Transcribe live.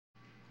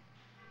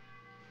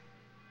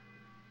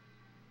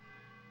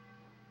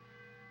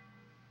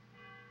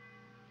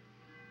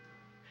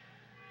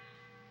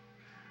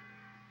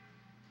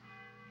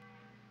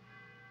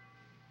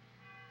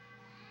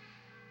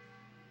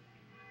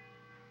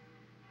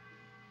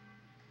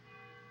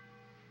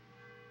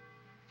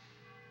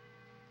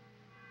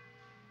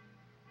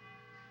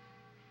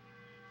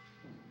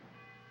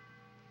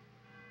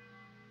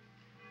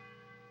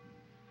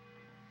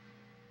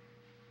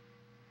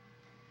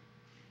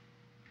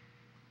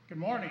Good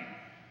morning.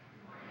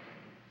 Good morning.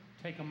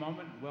 Take a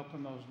moment and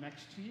welcome those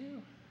next to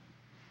you.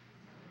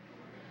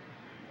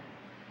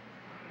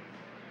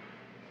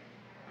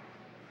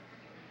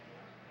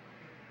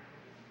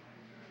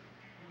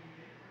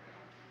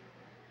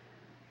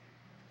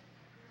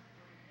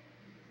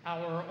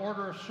 Our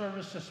order of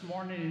service this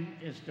morning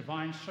is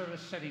Divine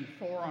Service Setting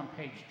 4 on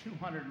page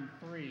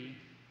 203.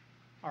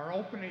 Our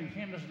opening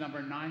hymn is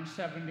number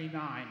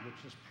 979,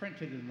 which is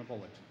printed in the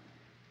bulletin.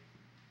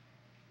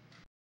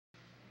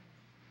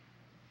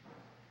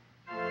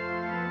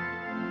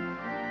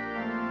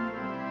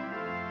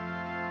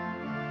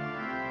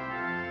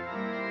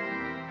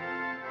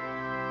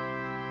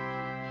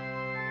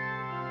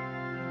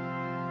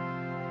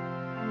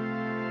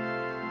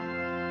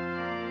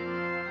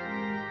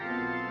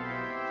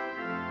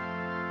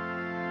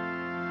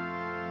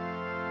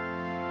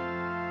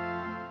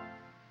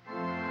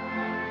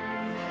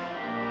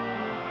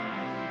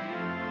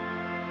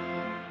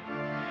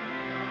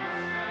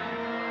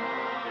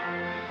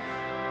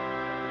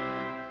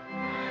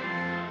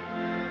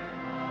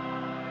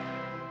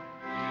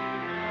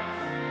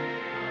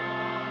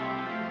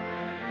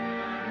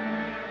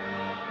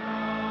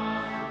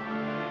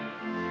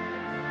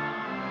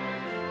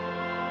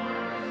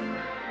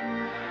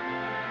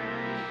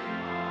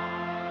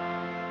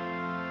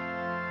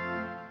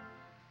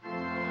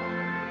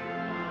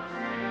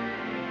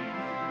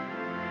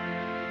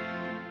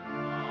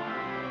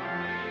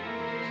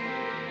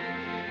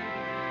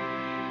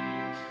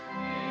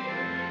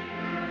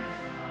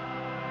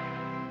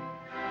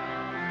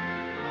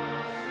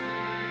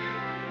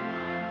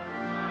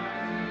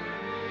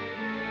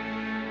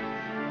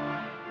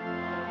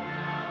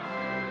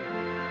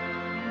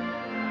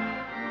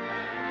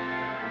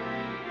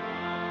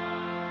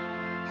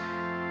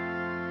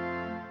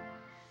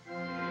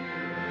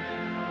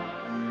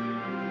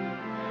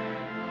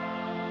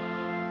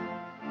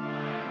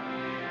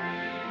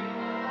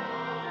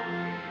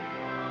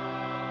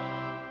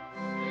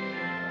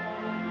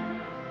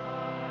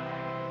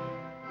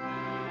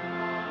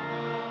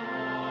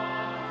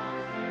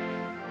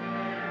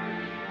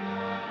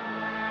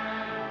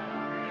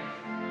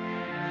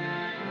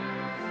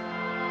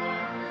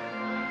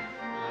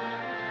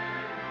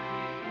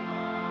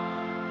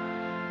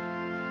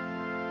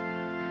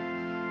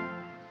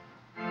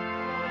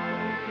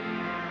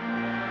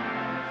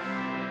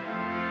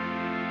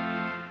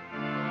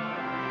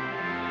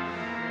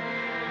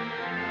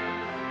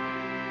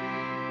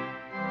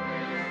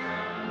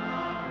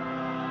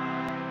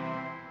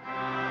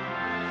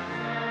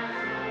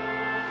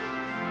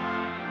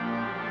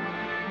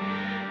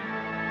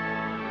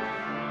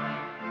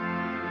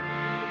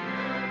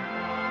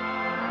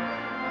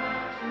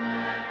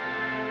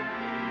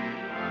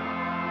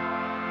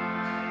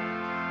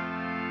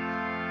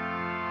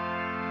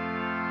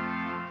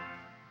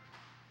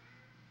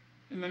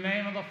 In the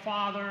name of the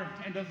Father,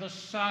 and of the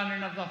Son,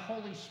 and of the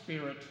Holy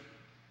Spirit.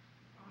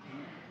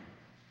 Amen.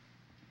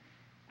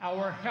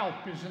 Our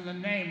help is in the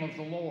name of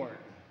the Lord,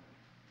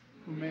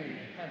 who made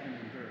heaven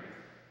and earth.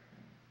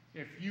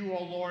 If you,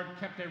 O Lord,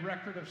 kept a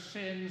record of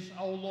sins,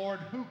 O Lord,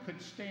 who could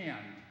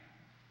stand?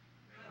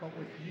 But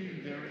with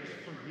you there is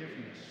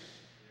forgiveness,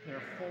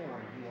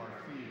 therefore you are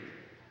feared.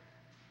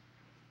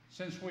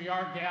 Since we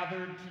are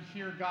gathered to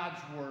hear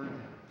God's word,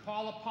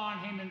 call upon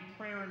him in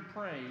prayer and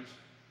praise,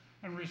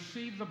 and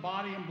receive the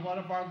body and blood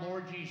of our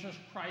Lord Jesus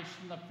Christ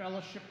in the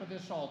fellowship of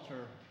this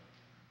altar,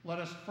 let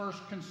us first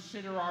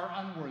consider our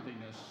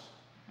unworthiness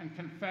and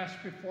confess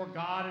before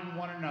God and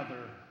one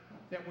another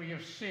that we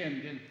have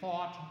sinned in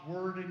thought,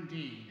 word, and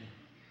deed,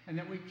 and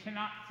that we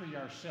cannot free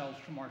ourselves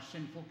from our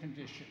sinful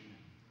condition.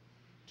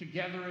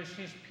 Together as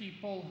his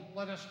people,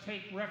 let us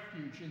take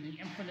refuge in the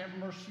infinite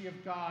mercy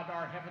of God,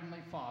 our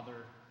Heavenly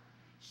Father,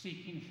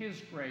 seeking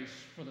his grace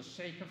for the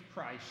sake of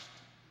Christ,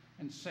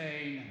 and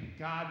saying,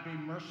 God be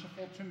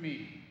merciful to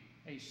me,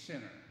 a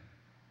sinner.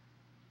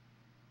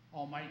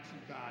 Almighty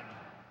God,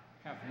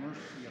 have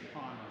mercy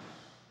upon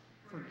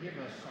us, forgive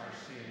us our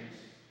sins,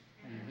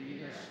 and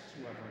lead us to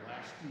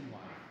everlasting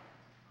life.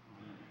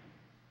 Amen.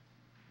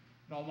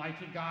 And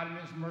Almighty God in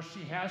his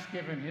mercy has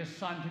given his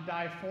Son to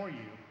die for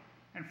you,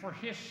 and for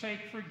his sake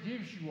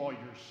forgives you all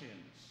your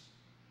sins.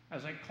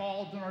 As a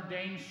called and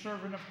ordained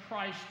servant of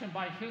Christ, and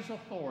by his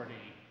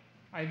authority,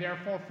 I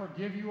therefore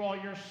forgive you all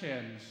your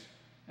sins,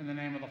 in the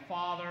name of the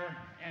Father,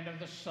 and of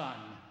the Son,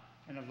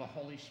 and of the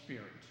Holy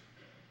Spirit.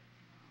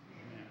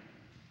 Amen.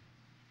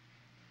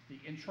 The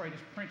introit is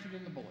printed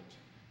in the bulletin.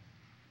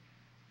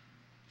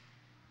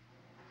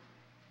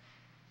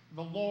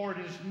 The Lord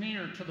is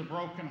near to the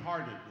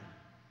brokenhearted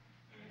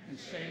and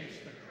saves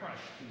the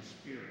crushed in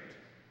spirit.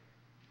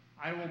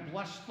 I will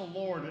bless the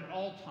Lord at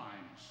all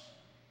times.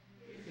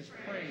 His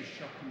praise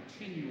shall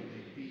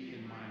continually be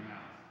in my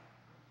mouth.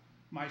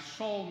 My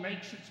soul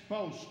makes its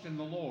boast in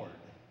the Lord.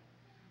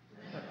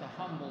 Let the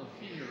humble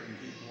hear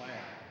and be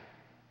glad.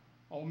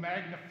 O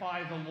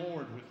magnify the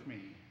Lord with me,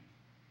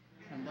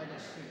 and let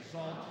us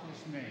exalt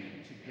his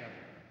name together.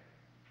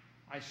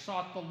 I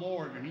sought the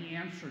Lord, and he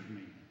answered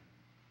me,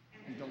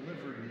 and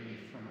delivered me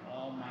from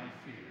all my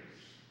fears.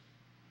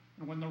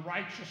 And when the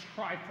righteous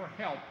cry for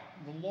help,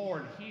 the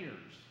Lord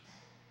hears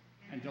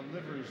and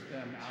delivers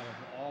them out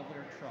of all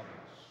their troubles.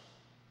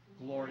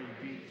 Glory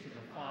be to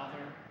the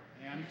Father,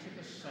 and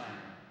to the Son,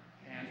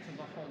 and to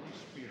the Holy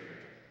Spirit,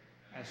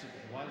 as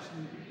it was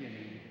in the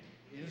beginning,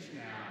 is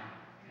now,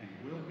 and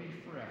will be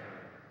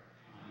forever.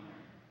 Amen.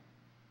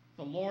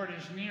 The Lord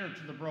is near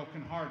to the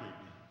brokenhearted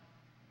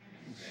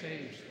and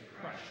saves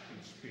the crushed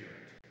in spirit.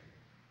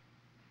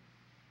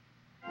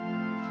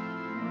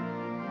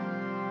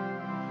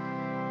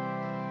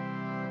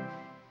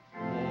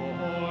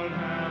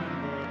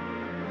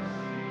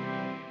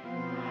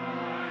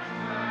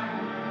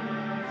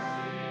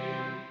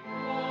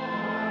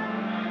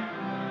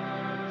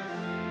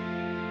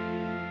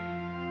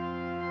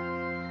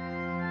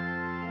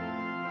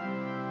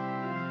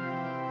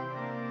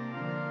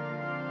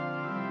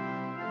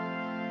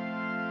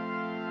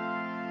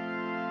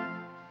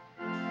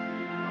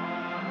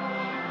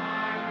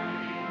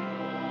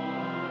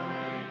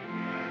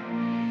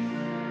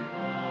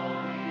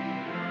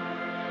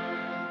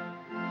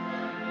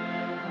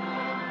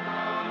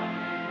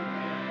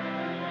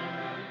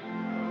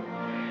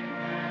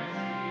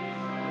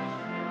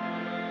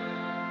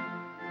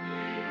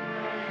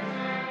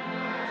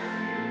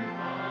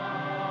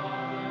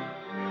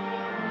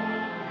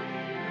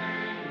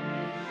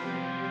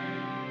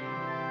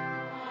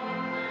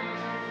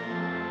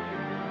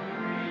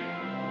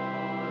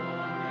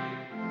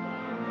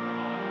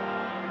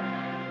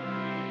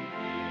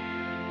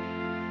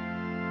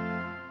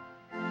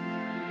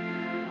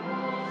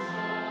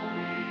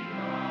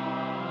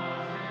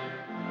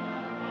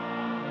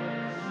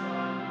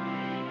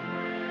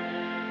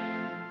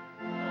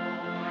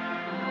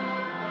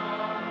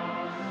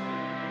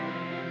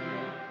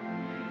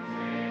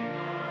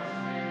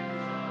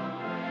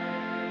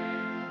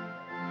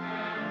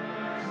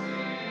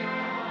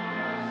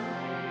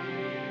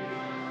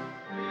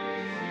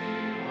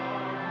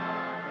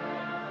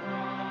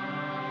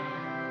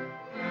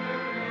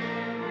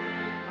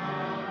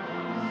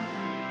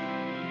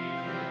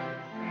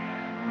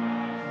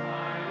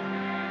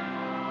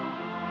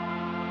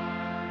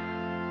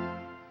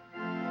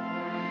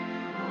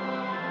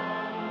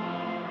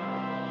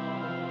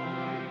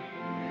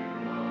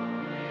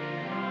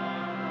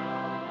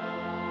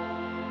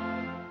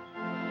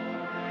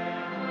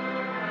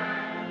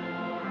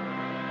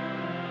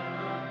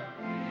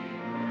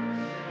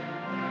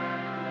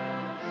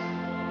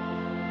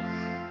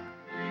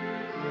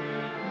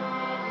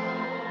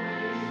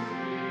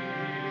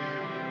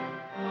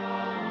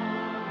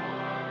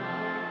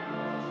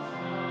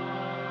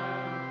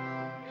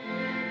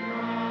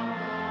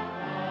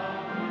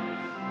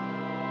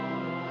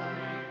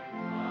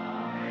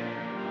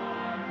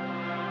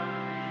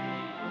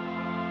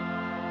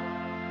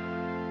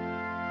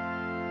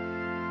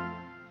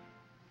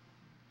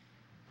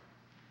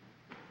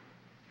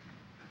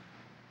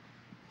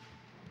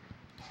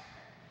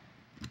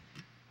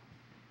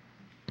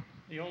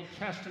 The Old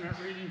Testament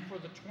reading for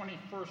the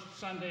 21st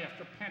Sunday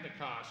after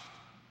Pentecost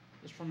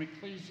is from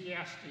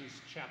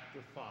Ecclesiastes chapter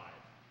 5.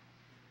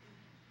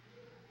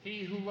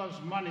 He who loves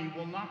money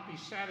will not be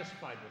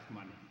satisfied with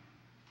money,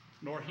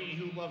 nor he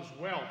who loves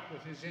wealth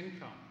with his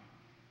income.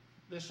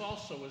 This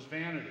also is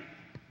vanity.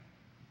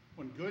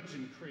 When goods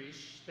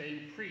increase,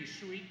 they increase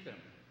who eat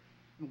them.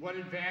 And what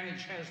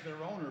advantage has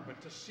their owner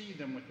but to see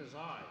them with his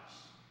eyes?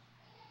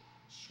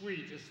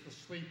 Sweet is the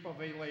sleep of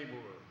a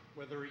laborer,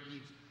 whether he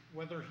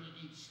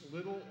eats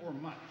little or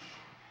much,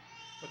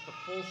 but the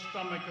full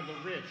stomach of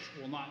the rich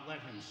will not let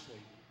him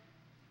sleep.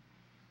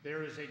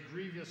 There is a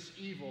grievous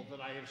evil that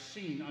I have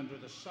seen under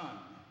the sun.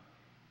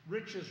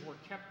 Riches were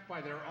kept by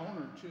their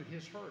owner to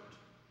his hurt,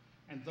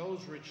 and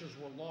those riches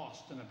were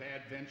lost in a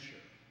bad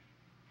venture.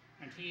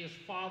 And he is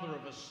father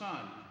of a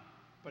son,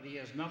 but he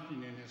has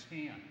nothing in his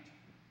hand.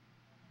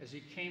 As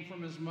he came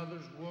from his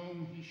mother's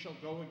womb, he shall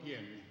go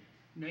again,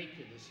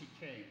 naked as he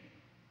came,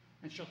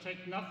 and shall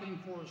take nothing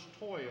for his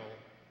toil,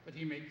 that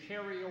he may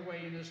carry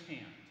away in his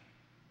hand.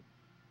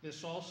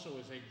 This also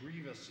is a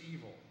grievous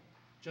evil.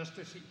 Just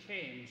as he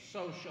came,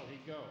 so shall he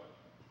go.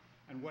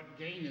 And what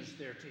gain is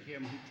there to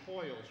him who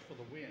toils for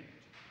the wind?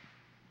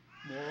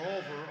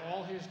 Moreover,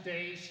 all his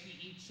days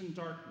he eats in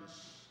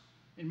darkness,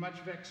 in much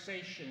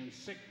vexation and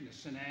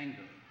sickness and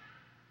anger.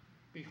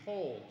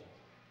 Behold,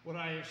 what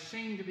I have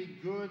seen to be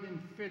good and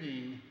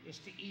fitting is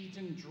to eat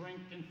and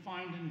drink and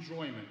find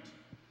enjoyment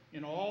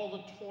in all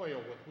the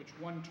toil with which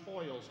one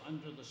toils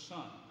under the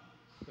sun,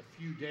 the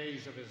few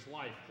days of his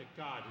life that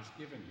God has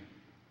given him.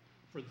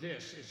 For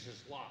this is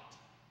his lot.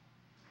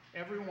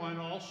 Everyone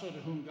also to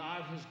whom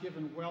God has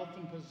given wealth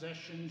and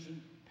possessions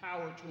and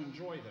power to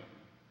enjoy them,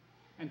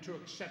 and to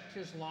accept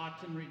his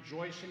lot and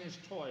rejoice in his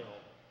toil,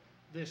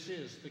 this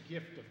is the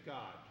gift of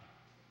God.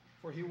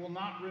 For he will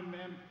not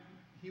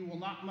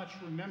much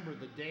remember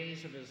the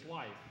days of his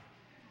life,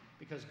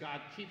 because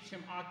God keeps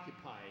him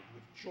occupied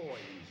with joy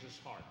in his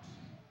heart.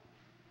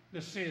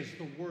 This is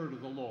the word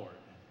of the Lord.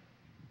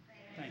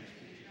 Thanks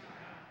be to God.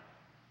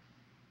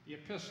 The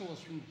epistle is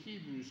from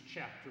Hebrews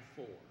chapter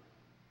 4.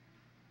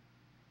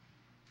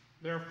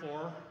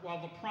 Therefore,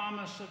 while the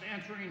promise of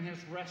entering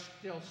his rest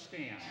still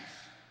stands,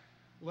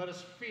 let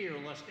us fear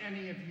lest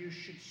any of you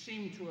should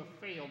seem to have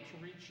failed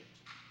to reach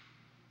it.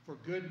 For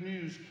good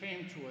news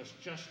came to us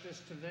just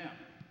as to them,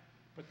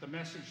 but the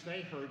message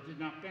they heard did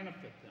not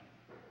benefit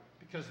them,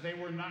 because they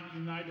were not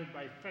united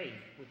by faith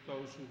with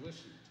those who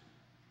listened.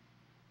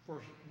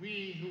 For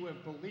we who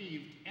have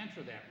believed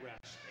enter that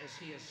rest, as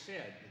he has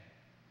said,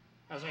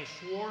 "As I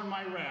swore in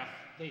my wrath,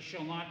 they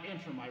shall not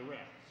enter my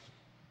rest,"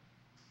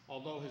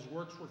 although his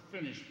works were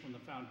finished from the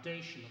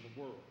foundation of the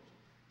world.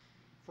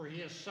 For he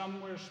has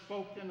somewhere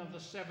spoken of the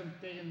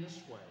seventh day in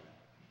this way,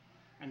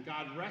 and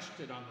God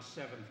rested on the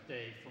seventh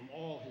day from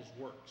all his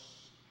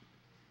works.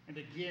 And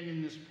again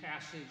in this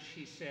passage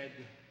he said,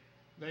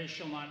 "They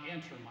shall not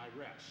enter my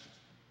rest."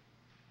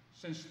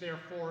 Since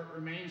therefore it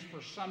remains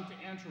for some to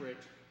enter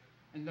it,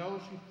 and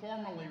those who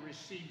formerly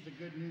received the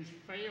good news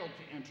failed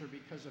to enter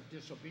because of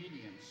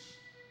disobedience,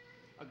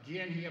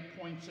 again he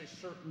appoints a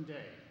certain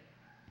day,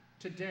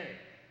 today,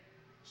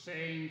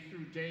 saying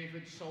through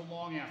David so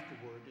long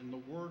afterward in the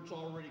words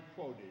already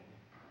quoted,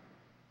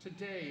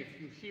 "Today, if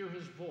you hear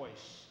his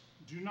voice,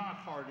 do not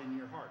harden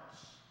your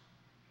hearts."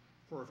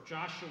 For if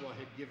Joshua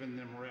had given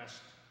them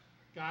rest,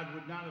 God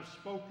would not have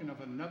spoken of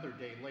another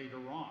day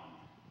later on.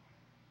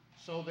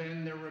 So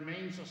then there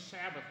remains a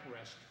Sabbath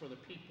rest for the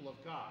people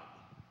of God.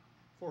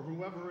 For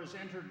whoever has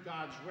entered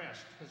God's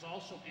rest has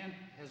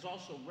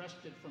also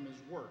rested from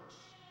his works,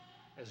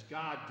 as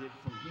God did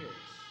from his.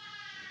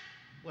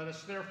 Let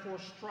us therefore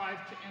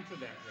strive to enter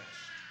that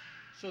rest,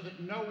 so that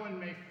no one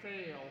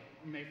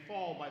may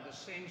fall by the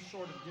same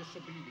sort of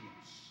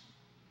disobedience.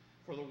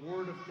 For the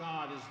word of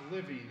God is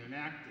living and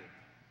active,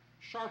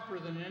 sharper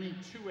than any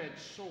two-edged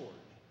sword,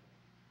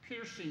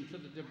 piercing to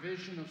the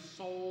division of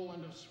soul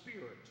and of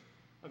spirit,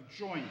 of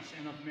joints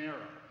and of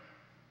marrow,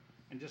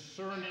 and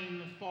discerning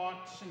the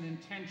thoughts and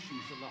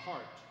intentions of the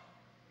heart.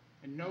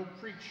 And no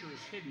creature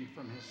is hidden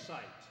from his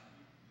sight,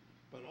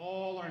 but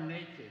all are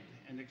naked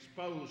and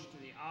exposed to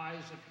the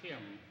eyes of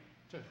him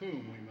to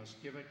whom we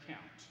must give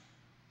account.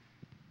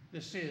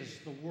 This is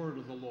the word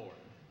of the Lord.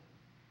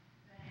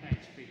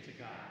 Thanks be to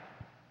God.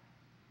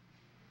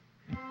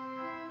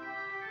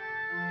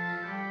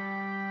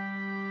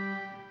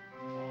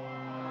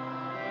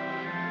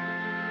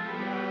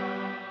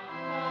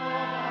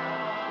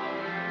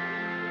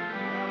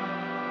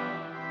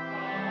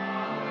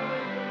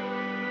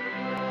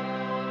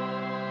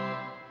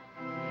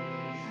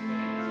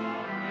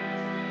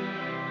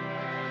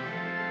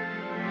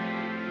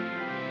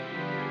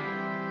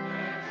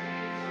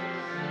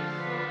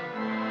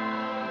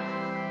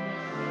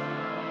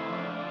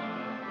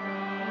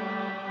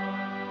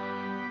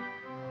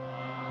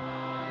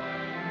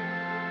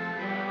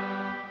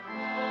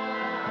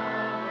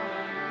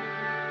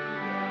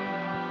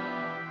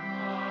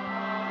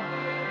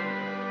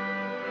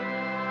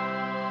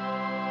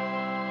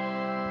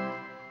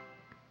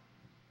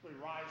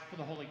 For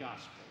the Holy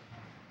Gospel.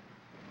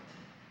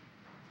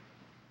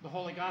 The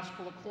Holy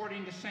Gospel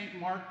according to St.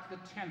 Mark, the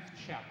 10th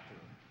chapter.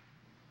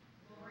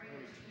 Glory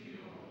to you,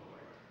 O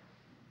Lord.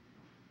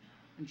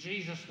 And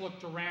Jesus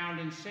looked around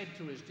and said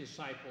to his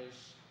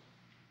disciples,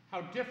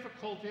 "How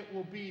difficult it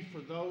will be for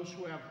those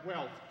who have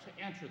wealth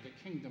to enter the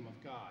kingdom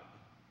of God."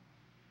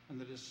 And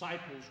the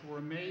disciples were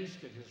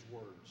amazed at his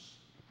words.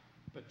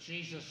 But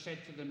Jesus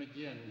said to them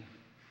again,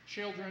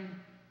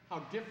 "Children,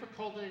 how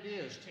difficult it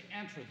is to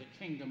enter the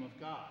kingdom of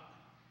God.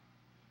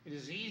 It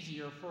is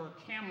easier for a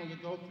camel to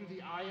go through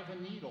the eye of a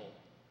needle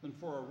than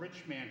for a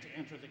rich man to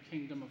enter the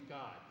kingdom of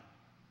God."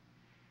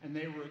 And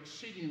they were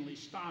exceedingly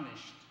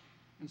astonished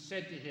and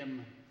said to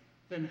him,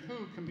 "Then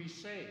who can be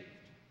saved?"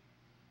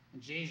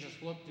 And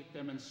Jesus looked at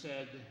them and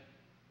said,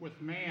 "With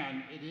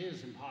man it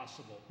is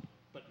impossible,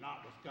 but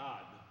not with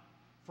God.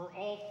 For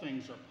all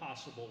things are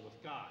possible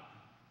with God."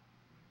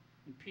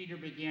 And Peter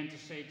began to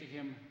say to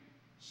him,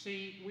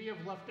 "See, we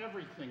have left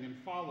everything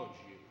and followed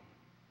you."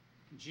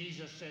 And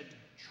Jesus said,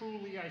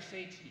 "Truly I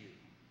say to you,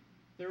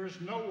 there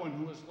is no one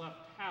who has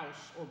left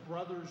house or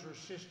brothers or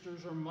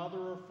sisters or mother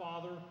or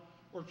father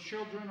or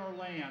children or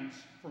lands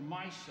for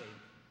my sake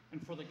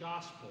and for the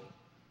gospel,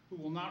 who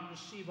will not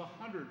receive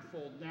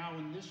 100-fold now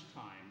in this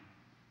time,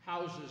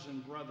 houses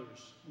and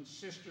brothers and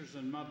sisters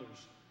and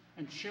mothers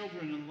and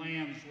children and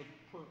lands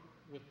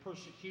with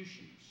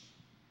persecutions,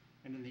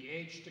 and in the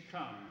age to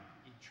come,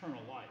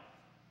 eternal life.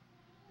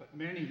 But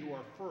many who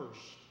are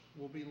first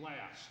will be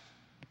last,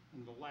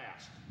 and the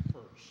last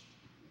first."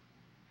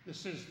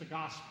 This is the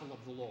gospel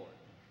of the Lord.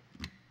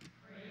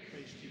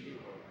 Praise to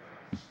you, O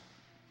Christ.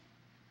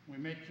 We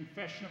make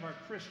confession of our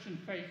Christian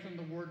faith in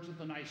the words of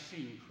the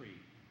Nicene Creed.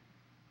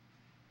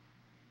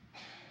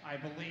 I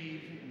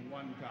believe in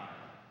one God,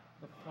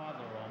 the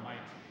Father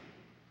Almighty,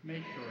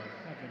 maker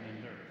of heaven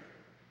and earth,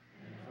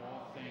 and of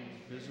all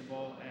things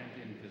visible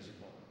and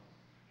invisible,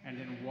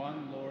 and in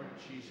one Lord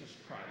Jesus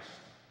Christ,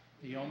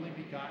 the only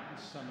begotten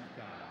Son of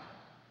God,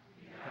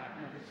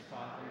 begotten of his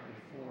Father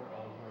before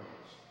all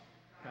worlds,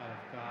 God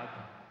of God,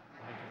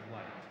 light of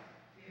light,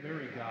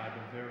 very God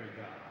of very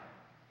God,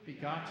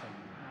 begotten,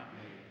 not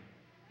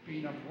made,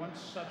 being of one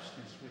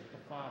substance with the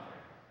Father,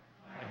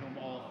 by whom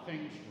all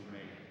things were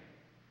made,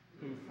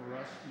 who for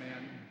us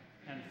men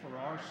and for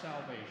our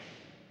salvation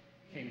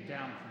came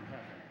down from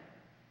heaven,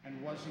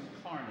 and was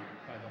incarnate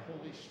by the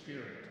Holy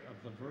Spirit of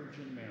the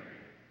Virgin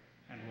Mary,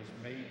 and was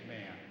made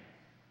man,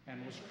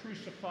 and was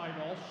crucified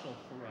also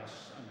for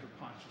us under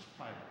Pontius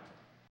Pilate.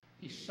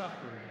 He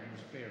suffered and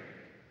was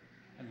buried,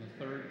 and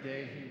the third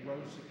day he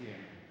rose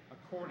again,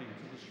 according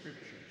to the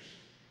Scriptures,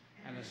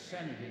 and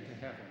ascended into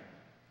heaven,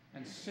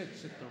 and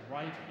sits at the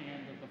right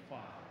hand of the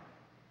Father.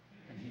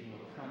 And he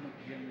will come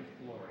again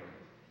with glory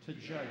to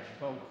judge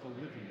both the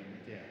living and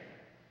the dead,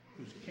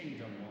 whose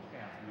kingdom will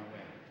have no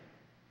end.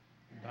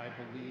 And I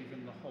believe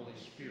in the Holy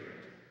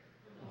Spirit,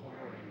 the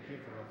Lord and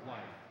giver of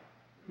life,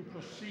 who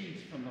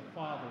proceeds from the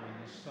Father and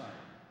the Son,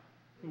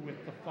 who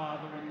with the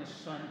Father and the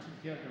Son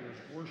together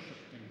is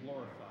worshipped and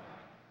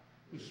glorified,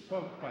 who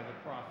spoke by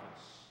the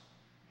prophets.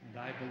 And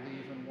I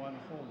believe in one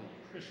holy,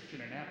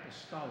 Christian, and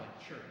apostolic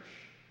church.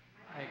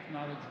 I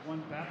acknowledge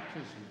one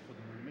baptism for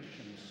the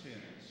remission of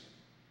sins,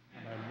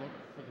 and I look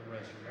for the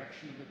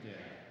resurrection of the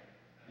dead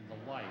and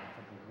the life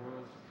of the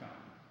world to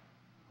come.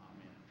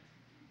 Amen.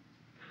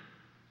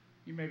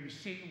 You may be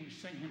seated. We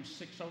sing hymn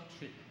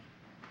 602.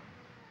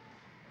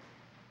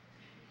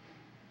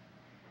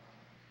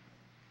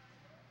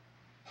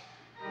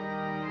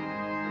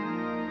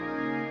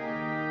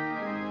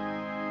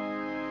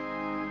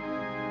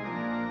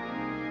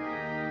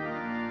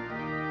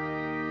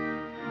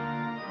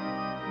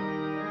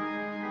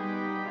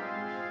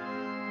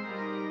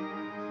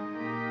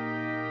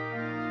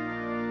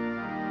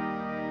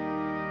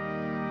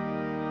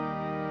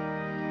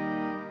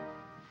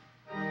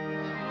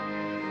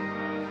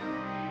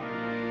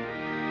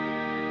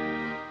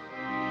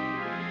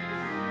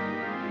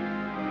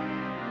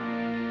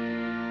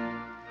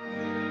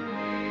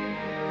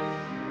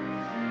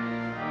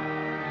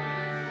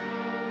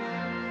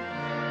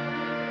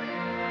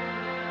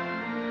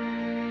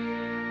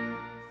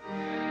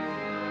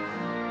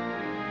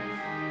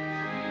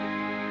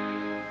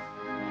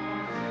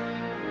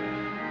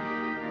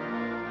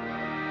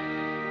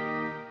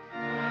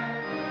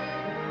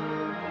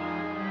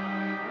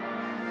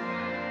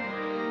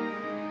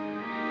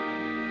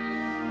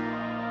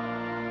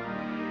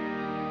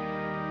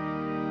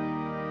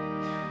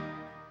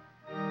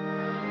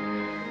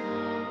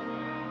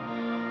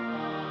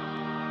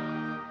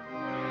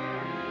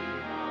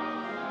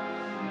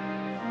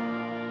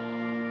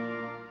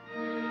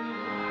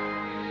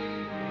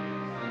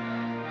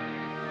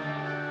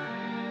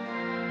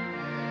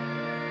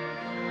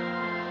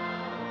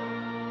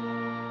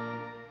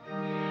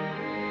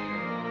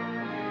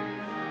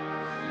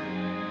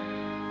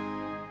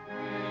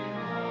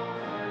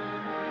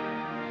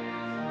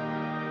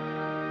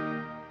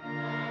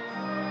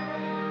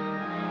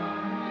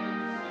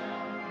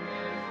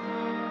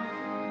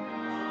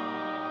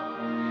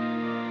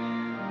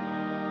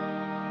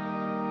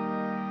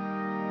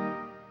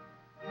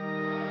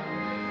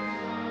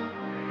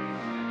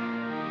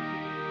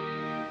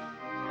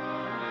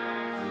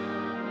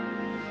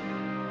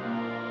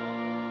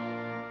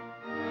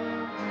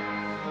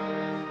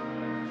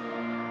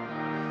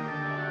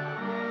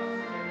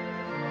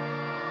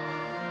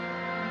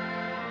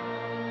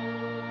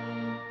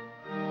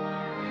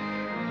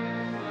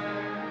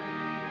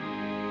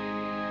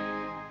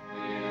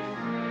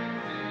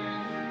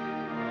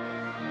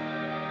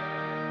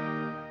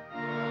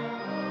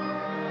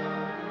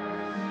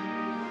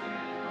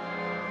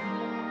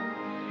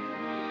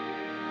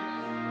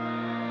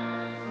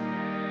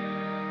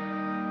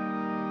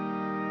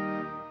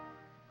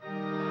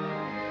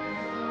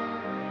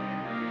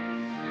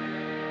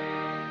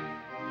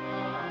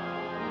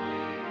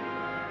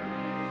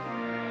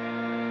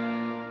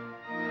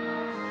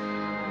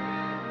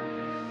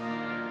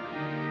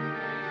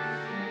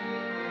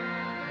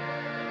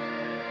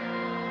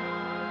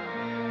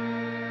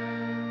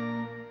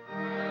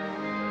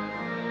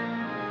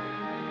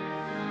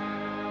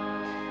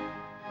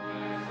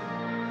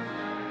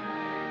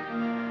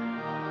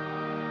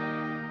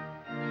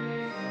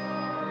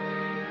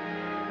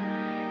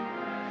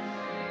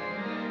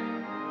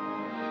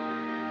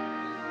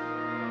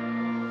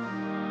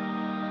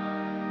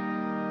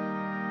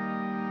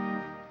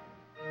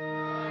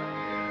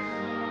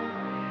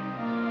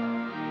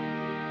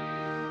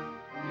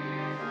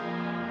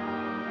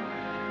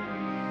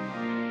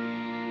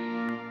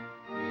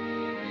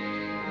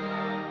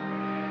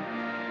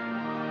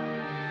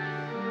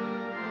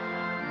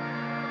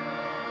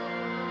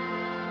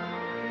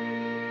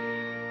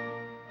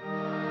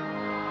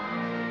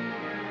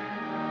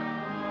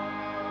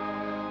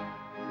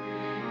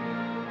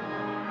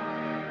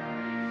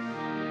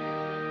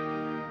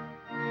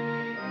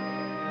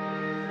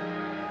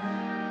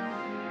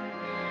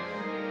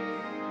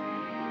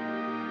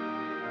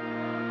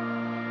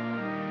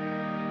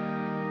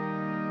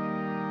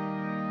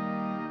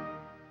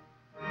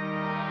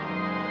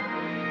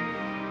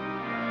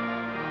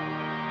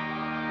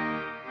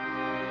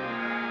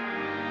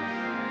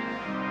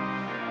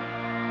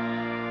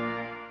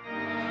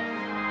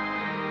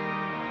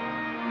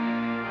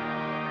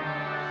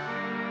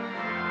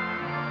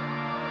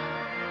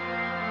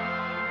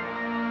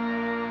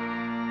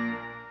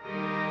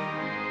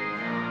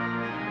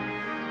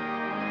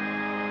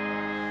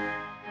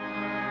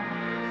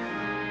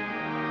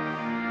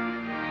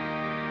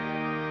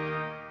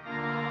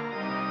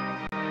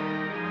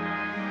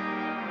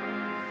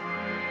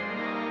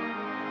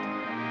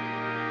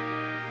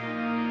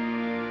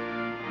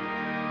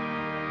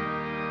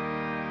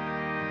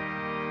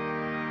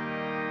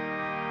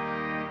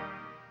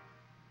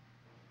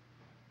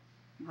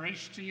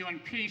 Grace to you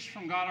and peace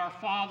from God our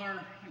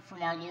Father and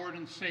from our Lord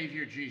and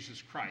Savior Jesus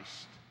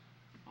Christ.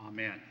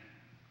 Amen.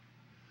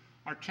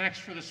 Our text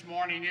for this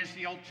morning is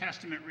the Old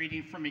Testament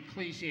reading from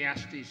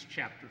Ecclesiastes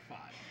chapter 5.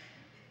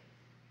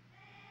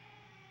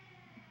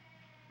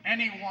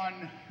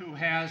 Anyone who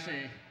has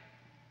a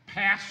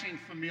passing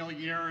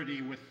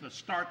familiarity with the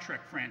Star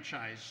Trek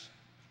franchise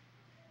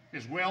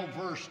is well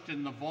versed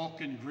in the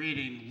Vulcan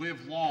greeting,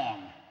 "Live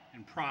long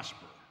and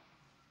prosper."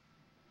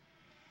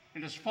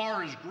 And as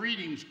far as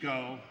greetings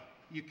go,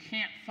 you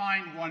can't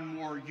find one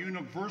more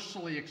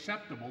universally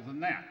acceptable than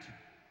that.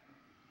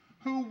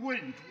 Who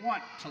wouldn't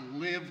want to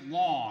live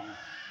long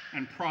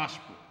and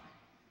prosper?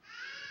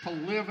 To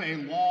live a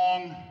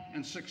long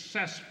and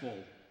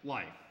successful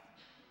life?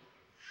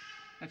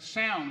 That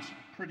sounds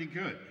pretty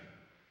good.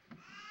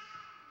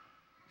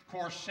 Of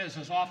course, as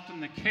is often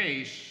the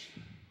case,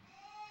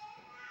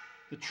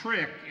 the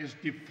trick is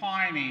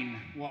defining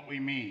what we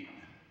mean.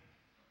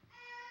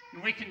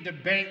 And we can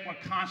debate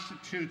what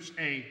constitutes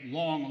a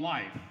long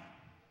life.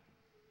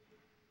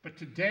 But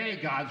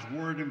today, God's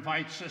word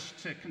invites us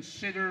to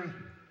consider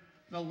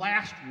the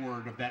last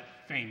word of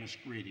that famous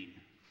greeting,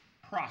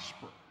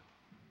 prosper.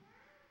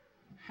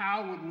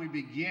 How would we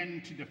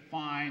begin to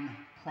define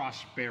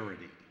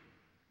prosperity?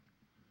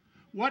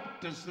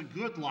 What does the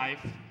good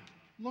life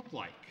look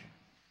like?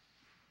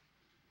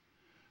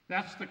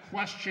 That's the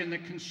question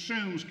that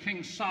consumes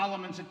King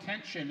Solomon's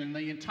attention in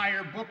the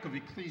entire book of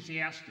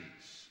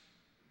Ecclesiastes.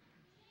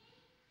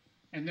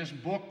 In this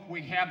book,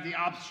 we have the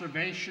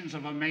observations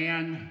of a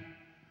man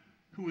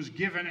who was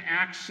given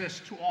access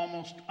to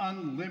almost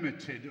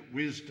unlimited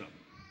wisdom,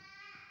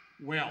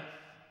 wealth,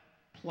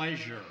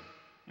 pleasure,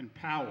 and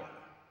power.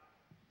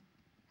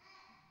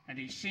 And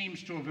he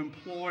seems to have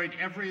employed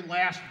every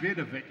last bit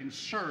of it in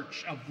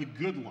search of the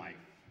good life.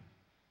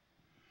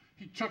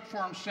 He took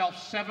for himself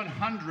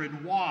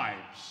 700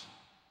 wives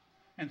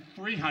and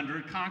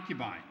 300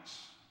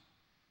 concubines.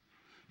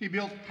 He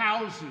built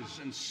houses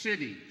and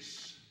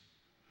cities.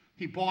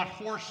 He bought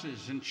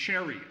horses and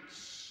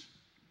chariots.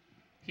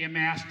 He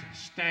amassed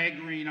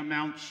staggering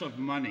amounts of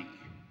money.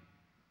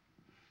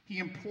 He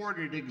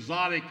imported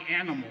exotic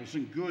animals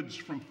and goods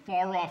from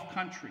far-off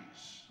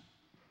countries.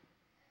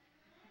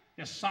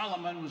 Yes,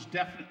 Solomon was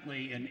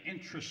definitely an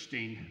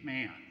interesting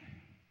man.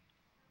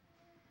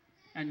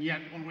 And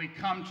yet, when we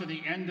come to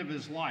the end of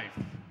his life,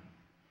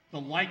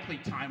 the likely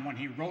time when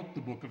he wrote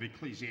the book of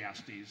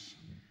Ecclesiastes,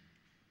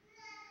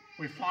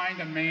 we find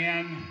a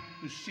man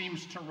who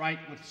seems to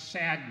write with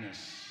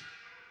sadness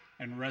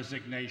and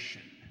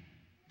resignation.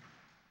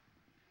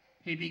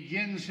 He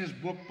begins his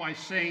book by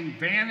saying,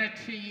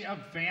 "Vanity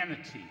of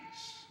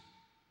vanities,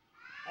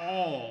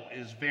 all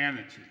is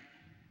vanity.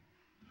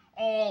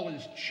 All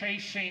is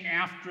chasing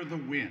after the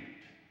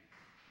wind."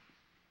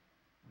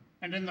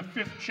 And in the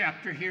 5th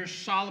chapter here,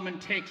 Solomon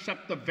takes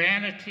up the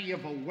vanity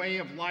of a way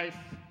of life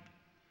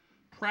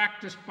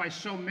practiced by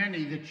so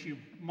many that you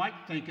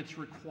might think it's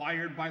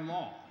required by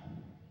law,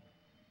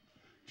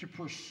 to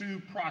pursue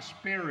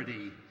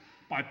prosperity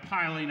by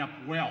piling up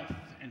wealth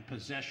and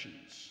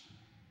possessions.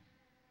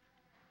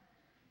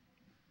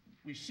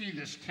 We see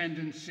this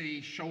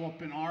tendency show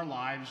up in our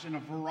lives in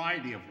a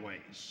variety of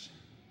ways.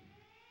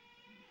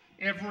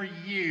 Every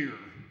year,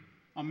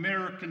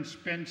 Americans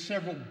spend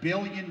several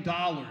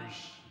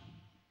 $billions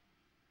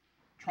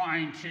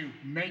trying to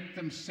make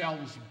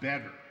themselves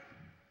better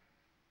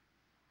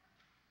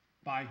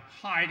by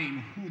hiding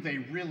who they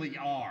really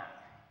are.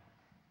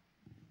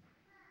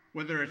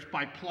 Whether it's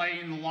by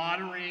playing the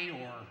lottery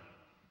or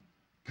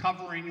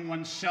covering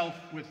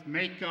oneself with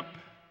makeup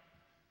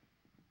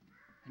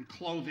and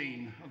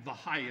clothing of the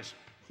highest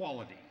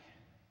quality.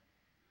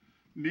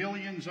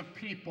 Millions of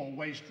people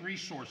waste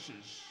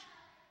resources.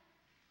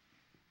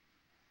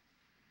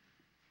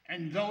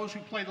 And those who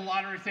play the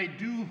lottery, if they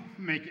do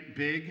make it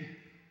big,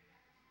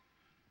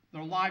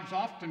 their lives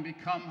often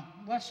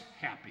become less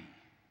happy.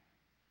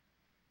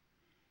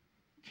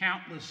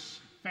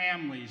 Countless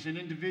families and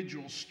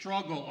individuals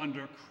struggle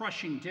under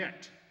crushing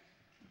debt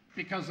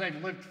because they've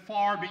lived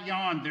far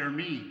beyond their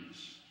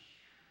means,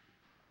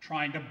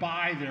 trying to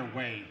buy their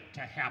way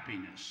to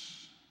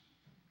happiness.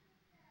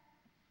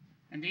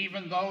 And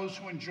even those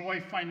who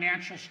enjoy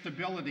financial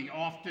stability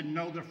often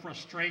know the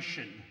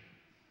frustration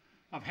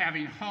of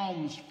having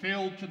homes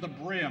filled to the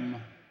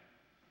brim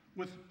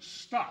with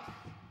stuff.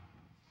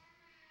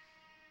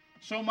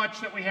 So much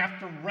that we have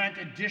to rent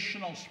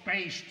additional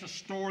space to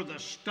store the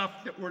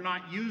stuff that we're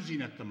not using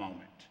at the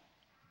moment.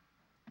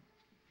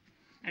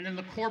 And in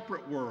the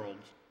corporate world,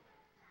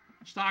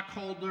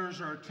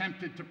 stockholders are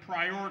tempted to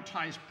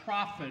prioritize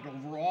profit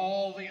over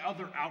all the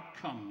other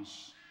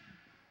outcomes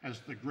as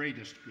the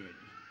greatest good.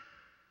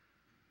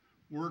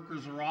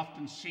 Workers are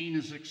often seen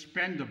as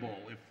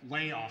expendable if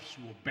layoffs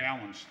will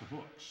balance the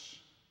books.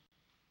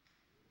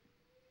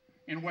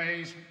 In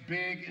ways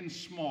big and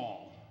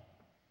small,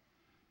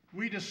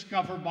 we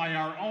discover by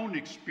our own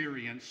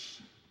experience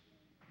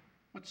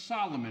what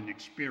Solomon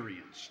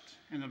experienced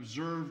and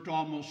observed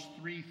almost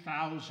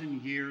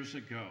 3,000 years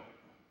ago.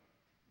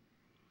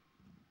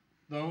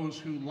 Those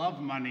who love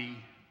money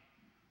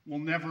will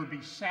never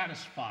be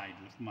satisfied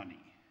with money.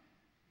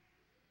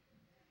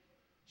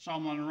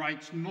 Solomon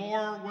writes,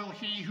 "Nor will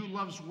he who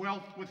loves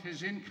wealth with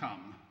his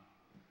income.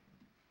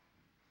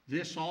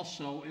 This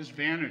also is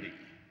vanity."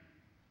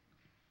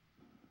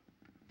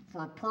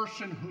 For a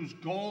person whose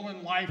goal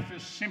in life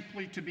is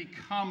simply to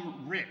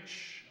become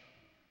rich,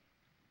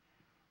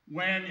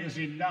 when is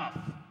enough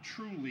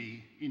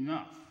truly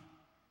enough?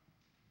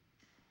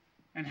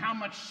 And how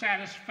much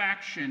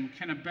satisfaction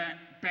can a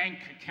bank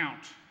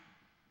account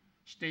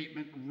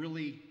statement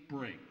really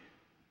bring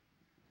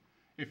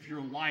if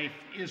your life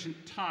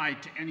isn't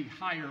tied to any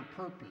higher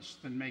purpose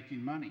than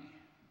making money?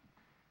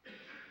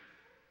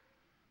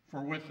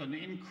 For with an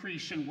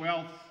increase in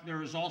wealth,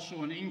 there is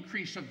also an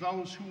increase of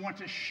those who want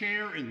to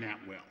share in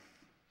that wealth.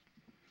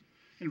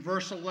 In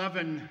verse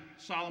 11,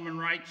 Solomon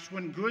writes,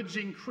 "When goods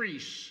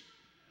increase,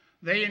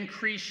 they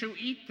increase who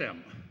eat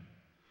them.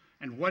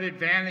 And what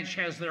advantage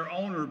has their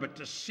owner but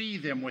to see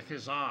them with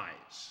his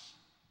eyes?"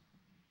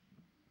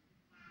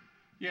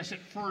 Yes, at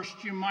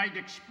first you might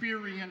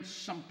experience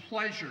some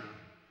pleasure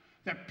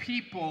that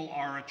people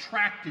are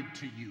attracted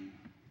to you,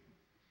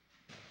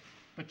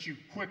 but you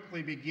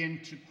quickly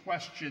begin to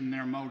question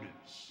their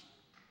motives.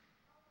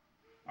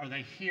 Are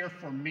they here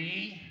for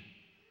me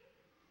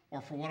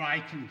or for what I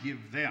can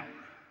give them?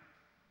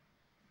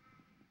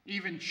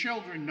 Even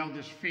children know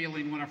this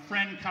feeling when a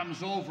friend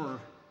comes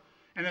over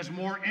and is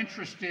more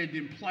interested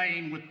in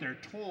playing with their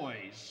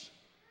toys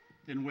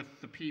than with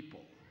the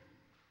people.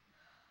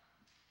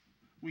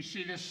 We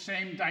see this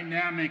same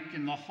dynamic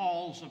in the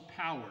halls of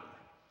power,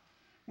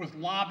 with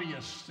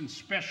lobbyists and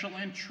special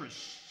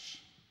interests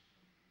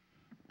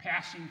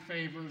passing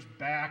favors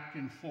back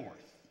and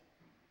forth.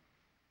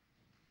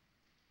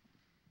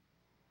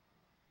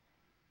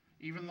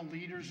 Even the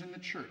leaders in the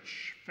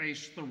church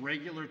face the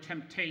regular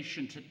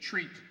temptation to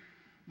treat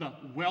the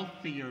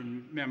wealthier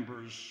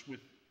members with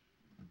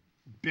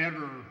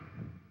better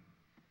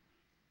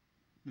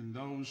than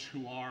those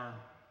who are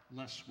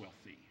less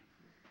wealthy.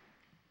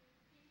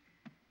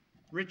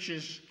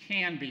 Riches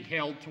can be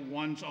held to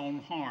one's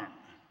own harm.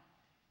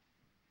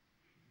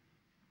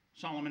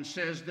 Solomon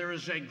says, "There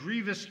is a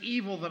grievous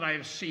evil that I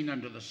have seen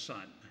under the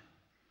sun.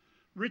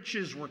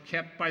 Riches were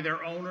kept by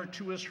their owner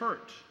to his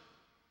hurt."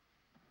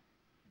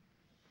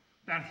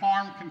 That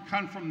harm can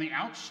come from the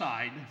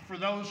outside for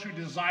those who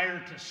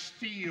desire to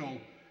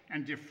steal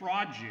and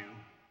defraud you.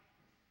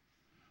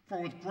 For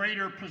with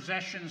greater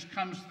possessions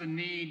comes the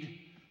need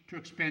to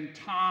expend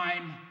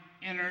time,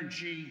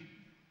 energy,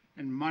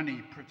 and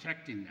money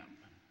protecting them.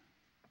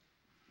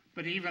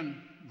 But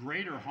even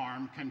greater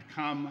harm can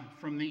come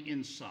from the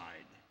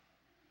inside,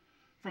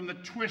 from the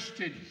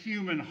twisted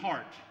human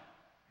heart,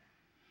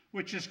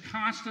 which is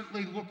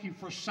constantly looking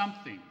for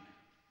something,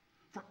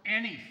 for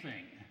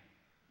anything,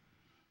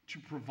 to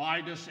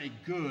provide us a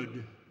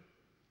good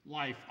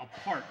life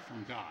apart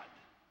from God.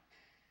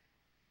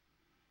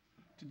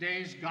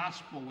 Today's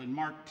gospel in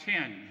Mark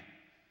 10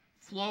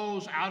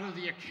 flows out of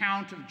the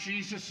account of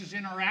Jesus'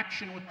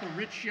 interaction with the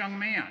rich young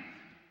man,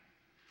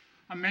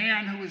 a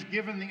man who was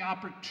given the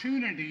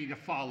opportunity to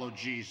follow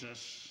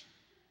Jesus,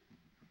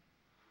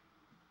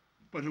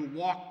 but who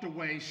walked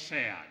away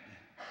sad,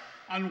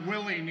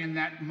 unwilling in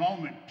that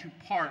moment to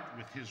part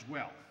with his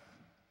wealth.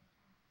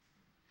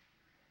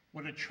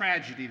 What a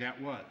tragedy that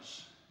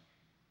was.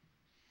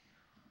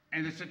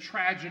 And it's a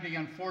tragedy,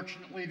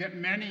 unfortunately, that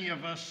many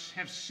of us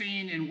have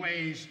seen in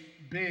ways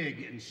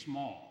big and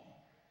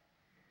small,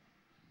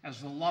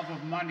 as the love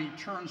of money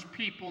turns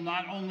people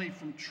not only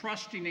from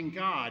trusting in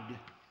God,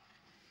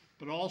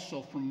 but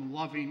also from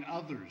loving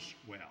others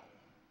well.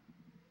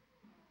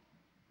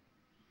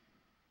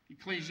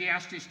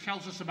 Ecclesiastes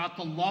tells us about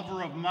the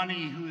lover of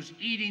money who is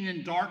eating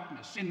in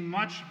darkness, in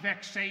much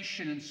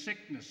vexation and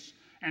sickness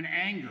and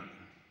anger.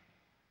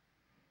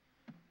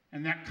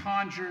 And that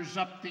conjures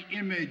up the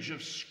image of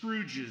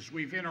Scrooges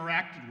we've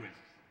interacted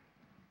with,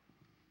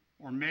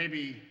 or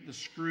maybe the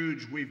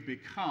Scrooge we've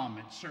become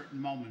at certain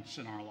moments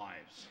in our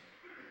lives.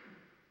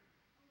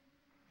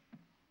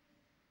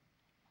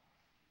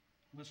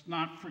 Let's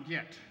not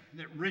forget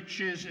that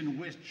riches in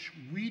which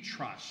we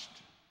trust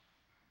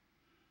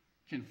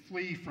can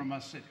flee from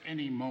us at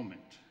any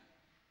moment.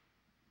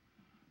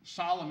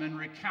 Solomon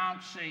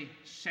recounts a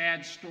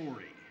sad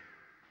story.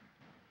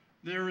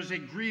 "There is a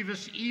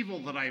grievous evil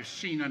that I have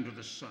seen under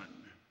the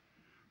sun.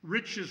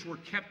 Riches were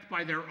kept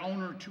by their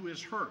owner to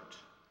his hurt,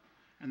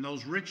 and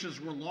those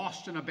riches were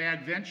lost in a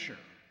bad venture.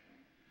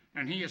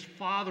 And he is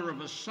father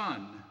of a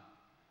son,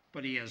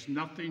 but he has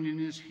nothing in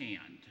his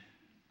hand."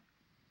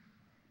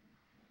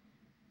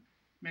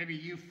 Maybe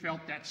you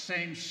felt that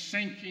same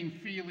sinking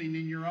feeling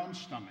in your own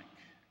stomach.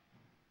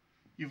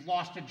 You've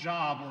lost a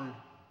job or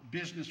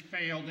business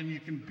failed, and you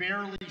can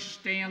barely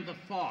stand the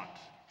thought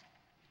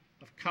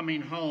of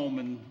coming home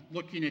and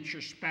looking at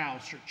your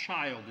spouse or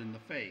child in the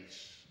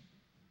face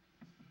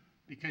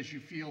because you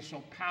feel so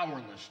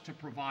powerless to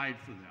provide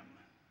for them.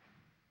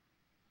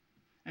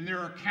 And there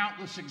are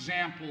countless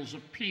examples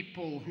of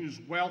people whose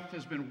wealth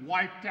has been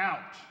wiped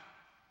out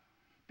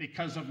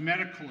because of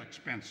medical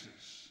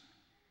expenses.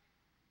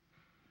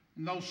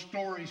 And those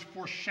stories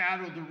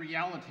foreshadow the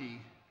reality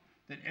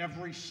that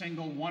every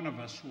single one of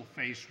us will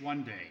face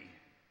one day.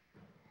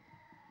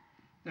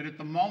 That at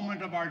the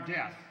moment of our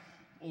death,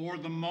 or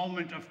the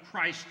moment of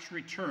Christ's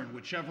return,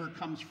 whichever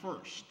comes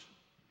first,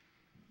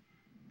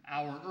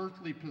 our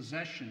earthly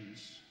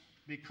possessions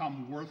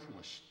become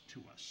worthless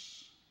to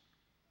us.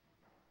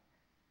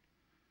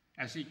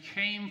 As he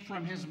came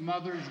from his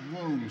mother's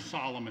womb,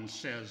 Solomon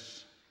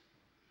says,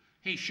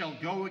 he shall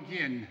go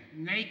again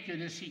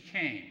naked as he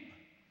came,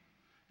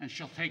 and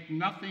shall take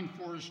nothing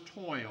for his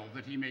toil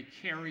that he may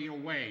carry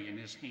away in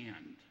his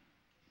hand.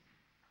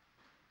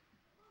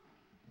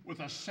 With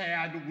a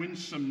sad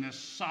winsomeness,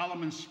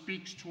 Solomon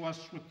speaks to us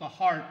with the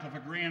heart of a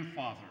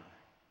grandfather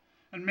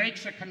and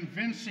makes a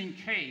convincing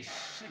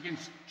case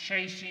against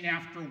chasing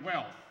after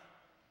wealth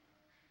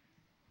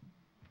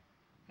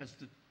as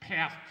the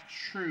path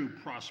to true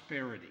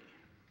prosperity.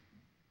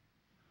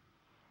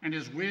 And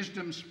his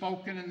wisdom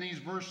spoken in these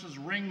verses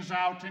rings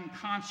out in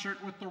concert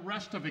with the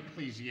rest of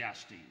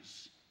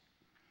Ecclesiastes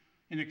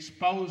in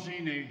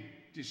exposing a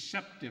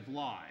deceptive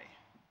lie.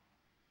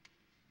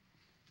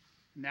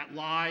 And that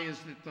lie is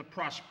that the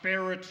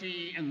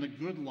prosperity and the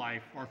good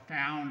life are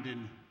found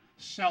in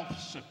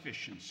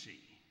self-sufficiency,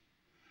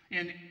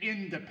 in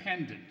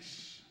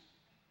independence.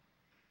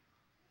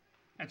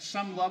 At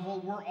some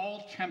level, we're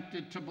all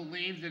tempted to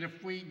believe that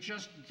if we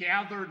just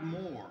gathered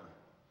more,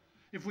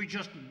 if we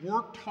just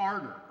worked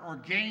harder or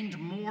gained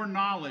more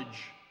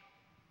knowledge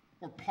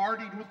or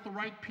partied with the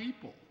right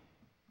people,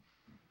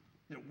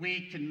 that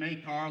we can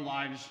make our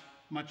lives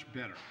much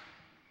better.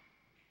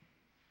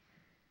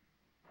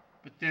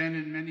 But then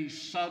in many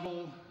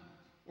subtle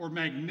or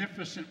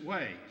magnificent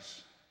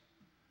ways,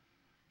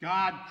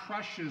 God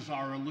crushes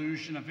our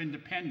illusion of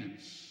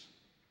independence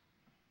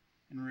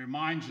and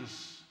reminds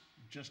us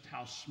just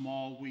how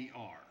small we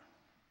are.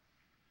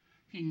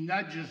 He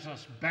nudges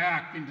us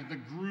back into the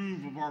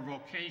groove of our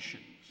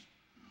vocations,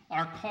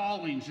 our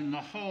callings in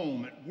the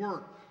home, at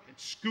work, at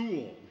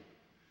school,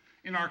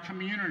 in our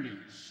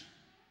communities.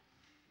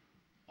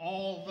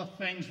 All the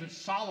things that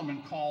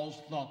Solomon calls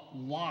the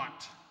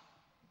lot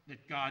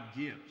that God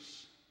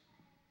gives.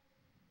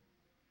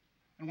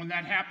 And when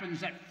that happens,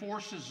 that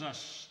forces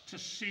us to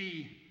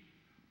see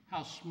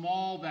how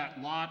small that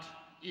lot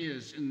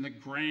is in the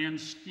grand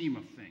scheme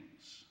of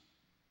things.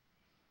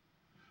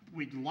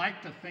 We'd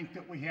like to think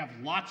that we have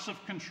lots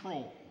of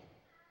control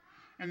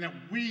and that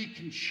we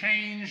can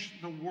change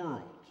the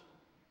world,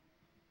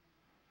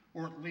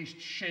 or at least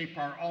shape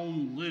our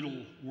own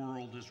little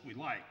world as we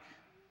like.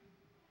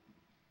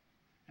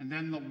 And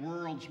then the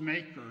world's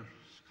maker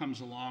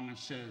comes along and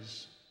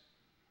says,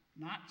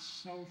 not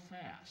so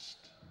fast.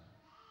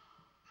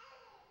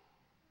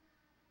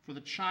 For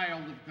the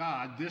child of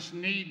God, this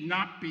need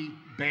not be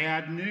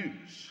bad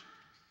news.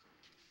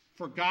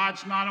 For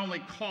God's not only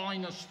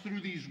calling us through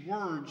these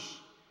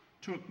words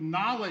to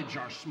acknowledge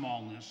our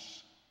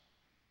smallness,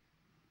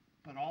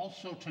 but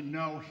also to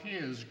know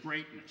his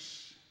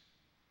greatness.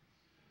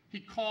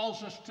 He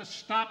calls us to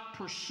stop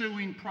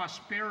pursuing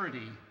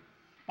prosperity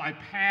by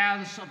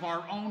paths of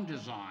our own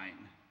design,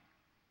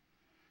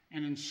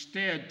 and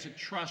instead to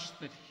trust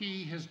that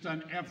he has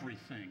done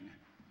everything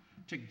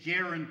to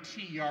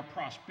guarantee our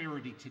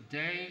prosperity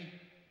today,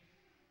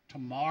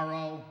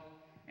 tomorrow,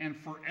 and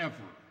forever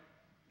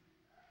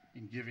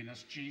in giving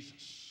us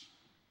Jesus.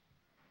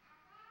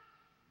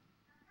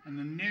 And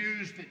the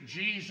news that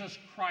Jesus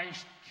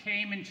Christ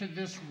came into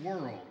this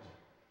world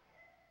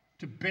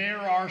to bear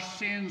our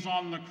sins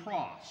on the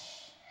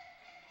cross,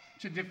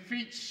 to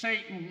defeat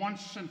Satan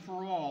once and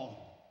for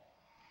all,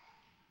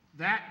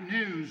 that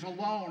news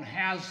alone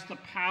has the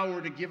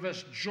power to give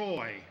us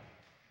joy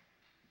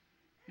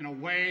in a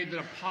way that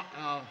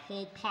a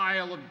whole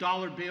pile of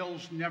dollar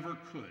bills never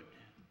could.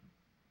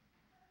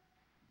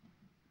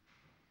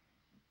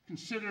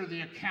 Consider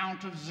the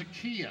account of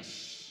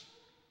Zacchaeus,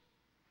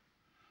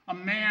 a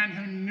man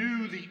who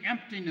knew the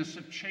emptiness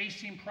of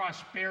chasing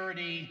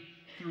prosperity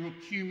through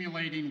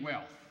accumulating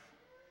wealth,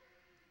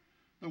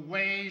 the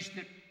ways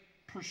that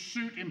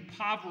pursuit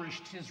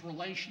impoverished his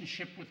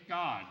relationship with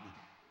God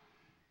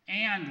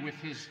and with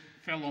his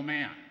fellow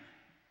man.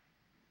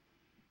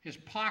 His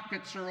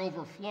pockets are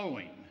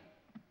overflowing,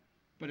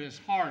 but his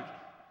heart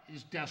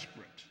is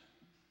desperate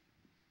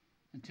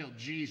until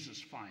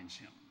Jesus finds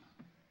him.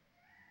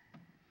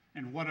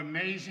 And what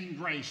amazing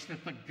grace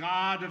that the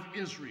God of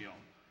Israel,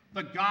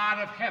 the God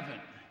of heaven,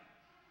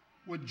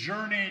 would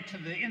journey to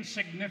the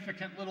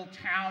insignificant little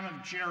town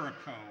of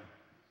Jericho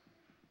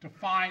to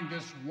find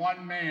this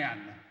one man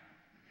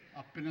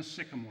up in a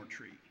sycamore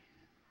tree.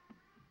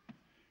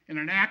 In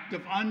an act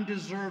of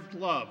undeserved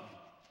love,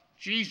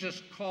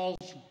 Jesus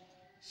calls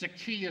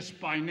Zacchaeus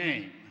by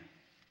name,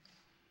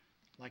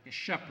 like a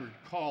shepherd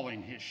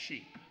calling his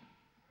sheep.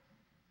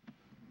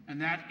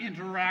 And that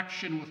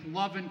interaction with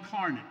love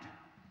incarnate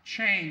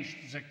changed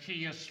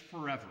Zacchaeus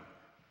forever.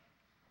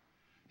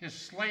 His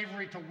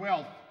slavery to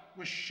wealth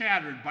was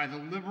shattered by the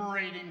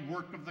liberating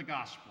work of the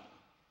gospel.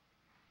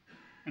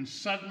 And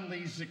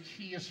suddenly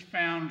Zacchaeus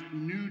found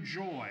new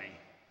joy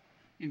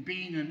in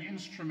being an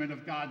instrument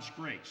of God's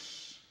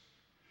grace,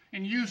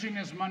 and using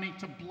his money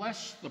to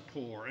bless the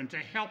poor and to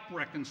help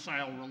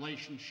reconcile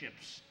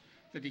relationships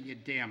that he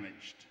had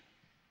damaged.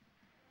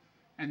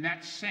 And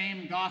that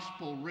same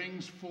gospel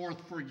rings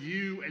forth for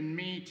you and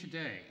me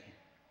today.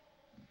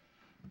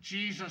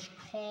 Jesus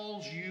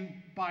calls you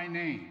by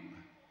name.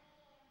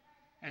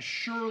 As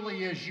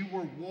surely as you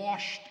were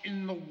washed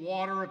in the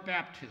water of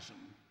baptism,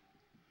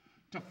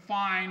 to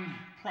find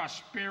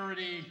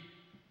prosperity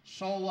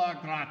sola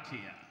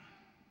gratia,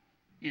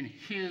 in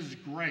his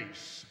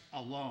grace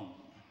alone.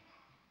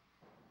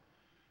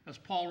 As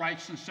Paul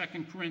writes in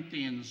 2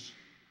 Corinthians,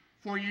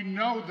 for you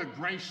know the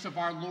grace of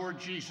our Lord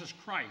Jesus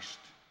Christ,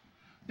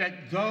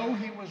 that though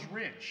he was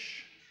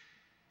rich,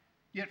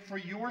 yet for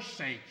your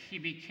sake he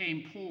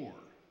became poor,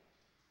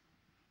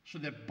 so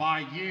that by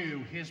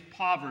you his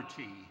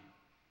poverty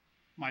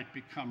might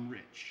become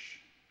rich.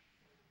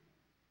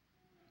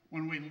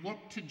 When we look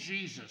to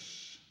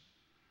Jesus,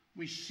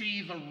 we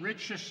see the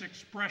richest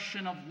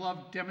expression of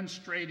love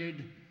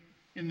demonstrated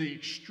in the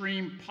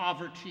extreme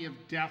poverty of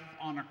death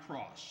on a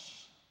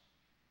cross.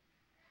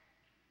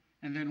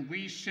 And then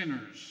we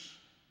sinners,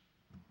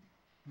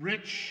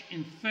 rich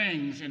in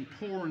things and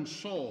poor in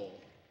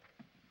soul,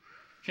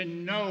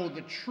 can know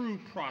the true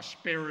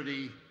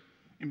prosperity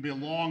in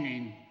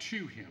belonging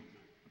to him.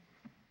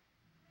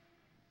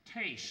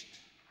 Taste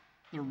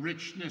the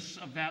richness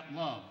of that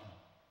love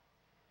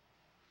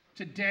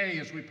today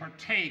as we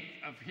partake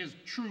of his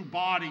true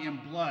body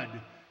and blood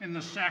in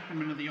the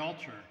sacrament of the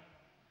altar.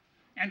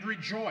 And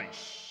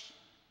rejoice.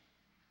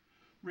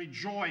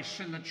 Rejoice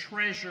in the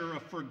treasure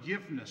of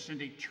forgiveness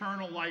and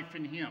eternal life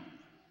in him.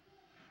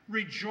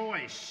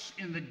 Rejoice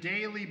in the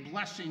daily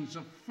blessings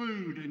of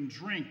food and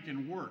drink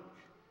and work.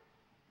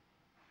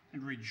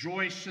 And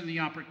rejoice in the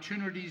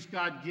opportunities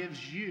God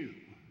gives you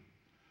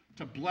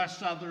to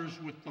bless others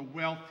with the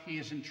wealth he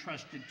has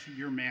entrusted to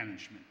your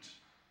management.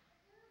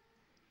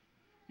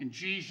 In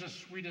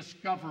Jesus, we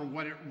discover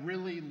what it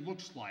really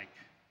looks like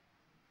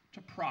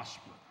to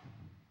prosper.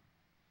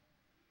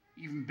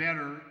 Even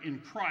better, in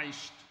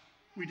Christ,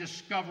 we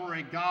discover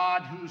a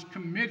God who is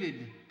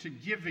committed to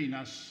giving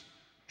us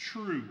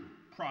true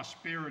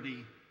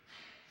prosperity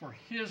for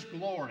his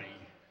glory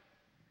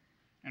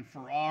and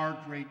for our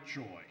great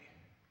joy.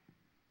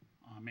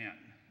 Amen.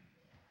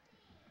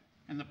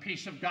 And the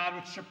peace of God,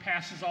 which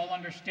surpasses all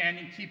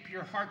understanding, keep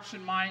your hearts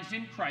and minds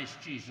in Christ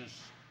Jesus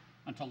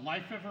unto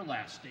life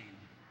everlasting.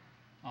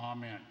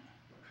 Amen.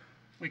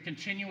 We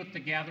continue with the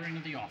gathering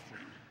of the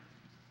offering.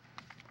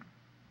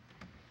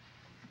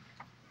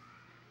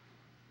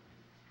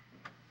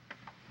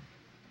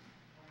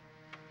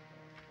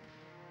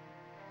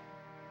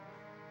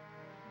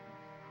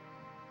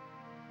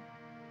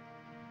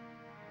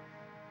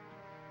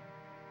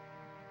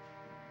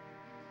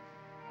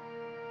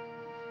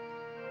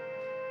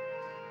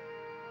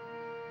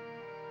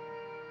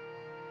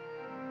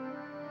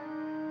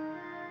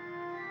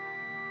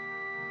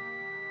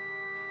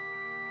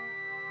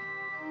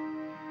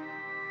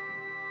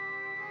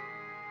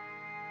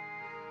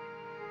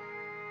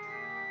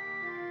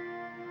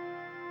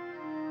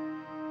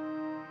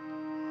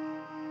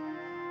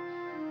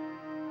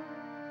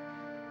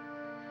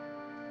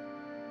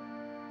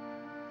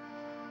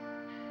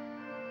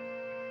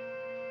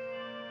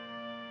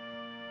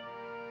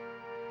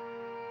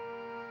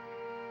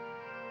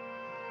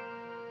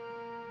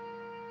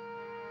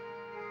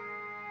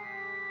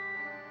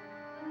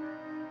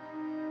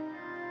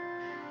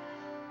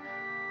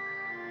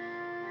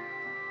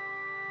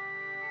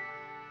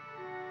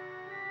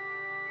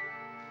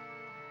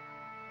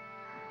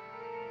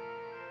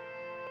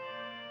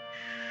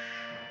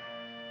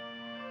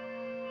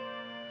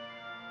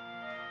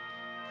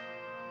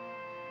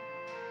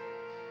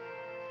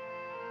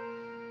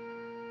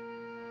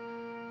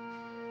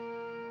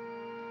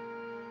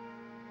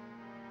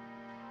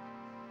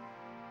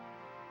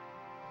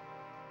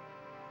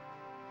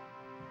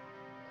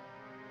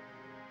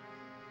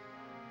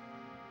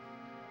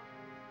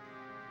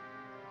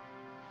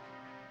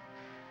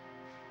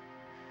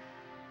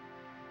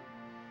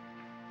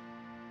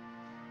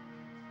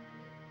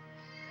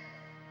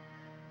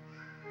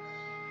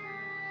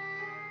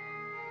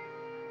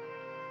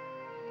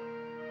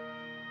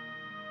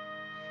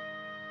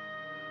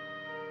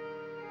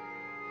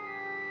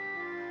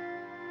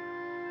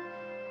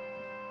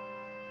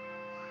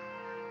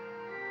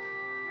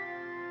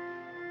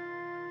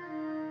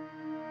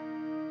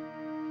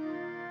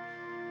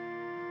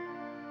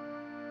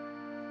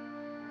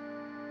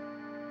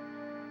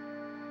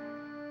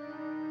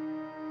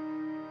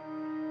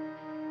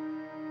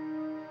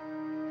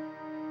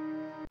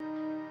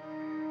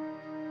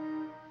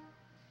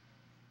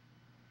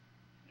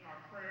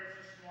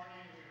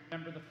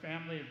 Remember the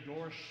family of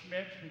Doris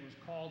Schmidt, who was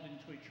called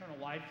into eternal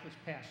life this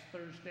past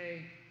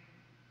Thursday,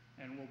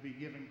 and will be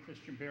given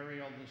Christian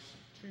burial this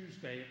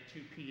Tuesday at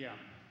 2 p.m.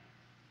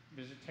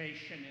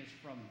 Visitation is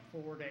from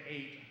 4 to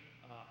 8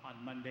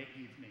 on Monday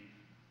evening.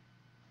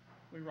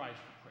 We rise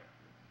for prayer.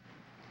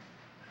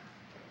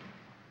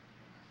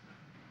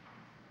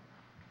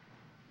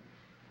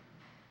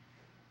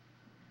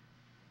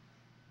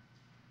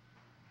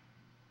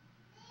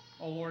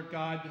 O Lord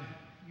God,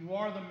 you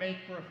are the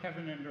maker of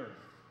heaven and earth.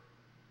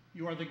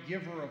 You are the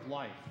giver of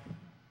life.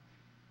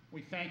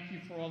 We thank you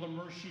for all the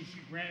mercies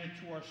you granted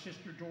to our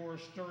sister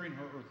Doris during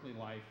her earthly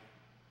life,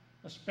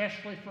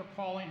 especially for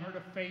calling her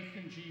to faith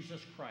in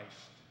Jesus Christ.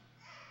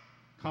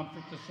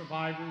 Comfort the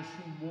survivors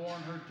who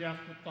mourn her death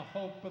with the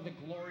hope of the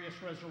glorious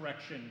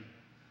resurrection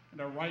and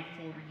a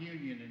rightful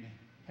reunion in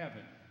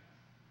heaven.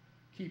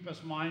 Keep us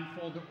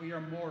mindful that we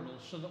are mortal,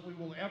 so that we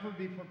will ever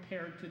be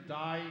prepared to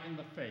die in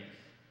the faith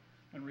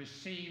and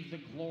receive the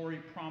glory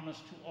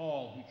promised to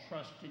all who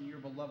trust in your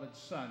beloved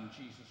Son,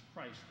 Jesus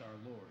Christ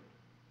our Lord.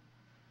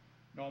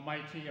 And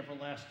Almighty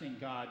everlasting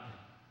God,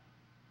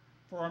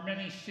 for our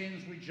many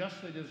sins we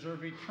justly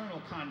deserve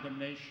eternal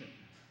condemnation.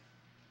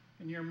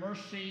 In your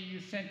mercy you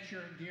sent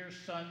your dear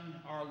Son,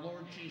 our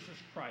Lord Jesus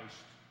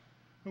Christ,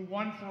 who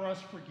won for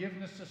us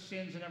forgiveness of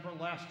sins and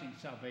everlasting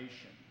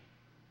salvation.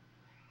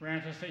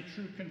 Grant us a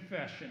true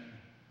confession,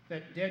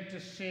 that dead to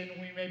sin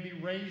we may be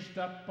raised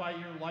up by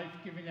your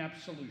life-giving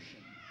absolution.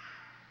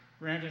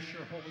 Grant us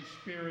your Holy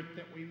Spirit,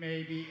 that we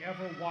may be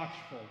ever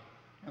watchful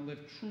and live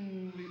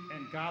truly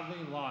and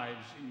godly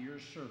lives in your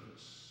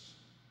service.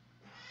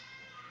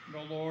 And,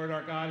 O Lord,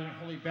 our God, in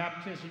holy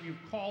baptism,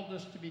 you've called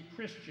us to be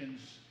Christians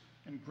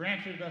and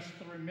granted us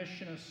the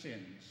remission of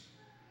sins.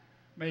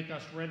 Make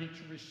us ready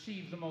to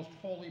receive the most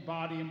holy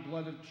body and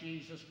blood of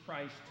Jesus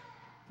Christ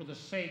for the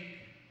sake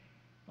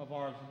of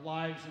our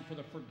lives and for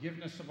the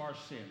forgiveness of our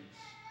sins.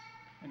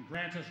 And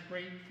grant us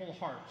grateful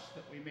hearts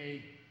that we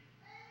may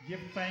give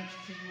thanks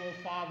to you,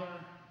 O Father,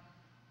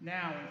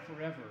 now and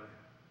forever.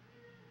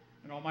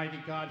 And Almighty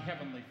God,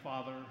 Heavenly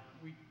Father,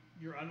 we,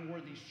 your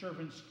unworthy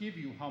servants, give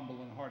you humble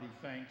and hearty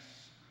thanks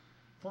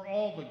for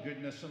all the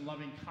goodness and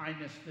loving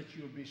kindness that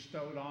you have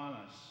bestowed on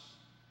us.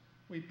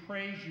 We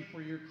praise you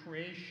for your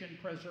creation,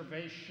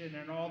 preservation,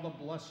 and all the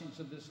blessings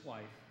of this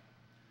life.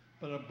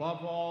 But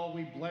above all,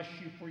 we bless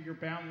you for your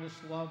boundless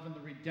love and the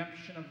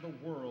redemption of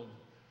the world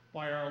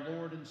by our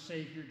Lord and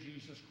Savior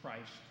Jesus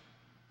Christ,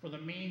 for the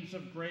means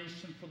of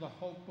grace and for the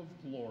hope of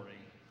glory.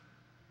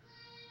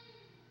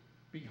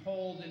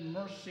 Behold in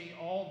mercy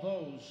all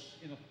those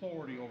in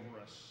authority over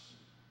us.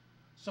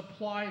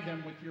 Supply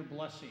them with your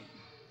blessing,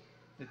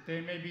 that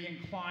they may be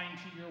inclined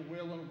to your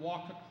will and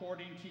walk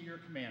according to your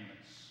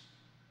commandments.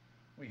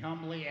 We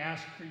humbly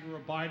ask for your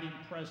abiding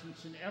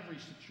presence in every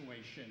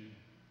situation,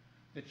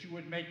 that you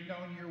would make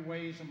known your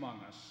ways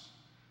among us.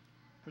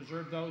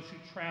 Preserve those who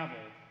travel,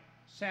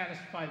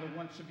 satisfy the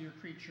wants of your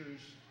creatures,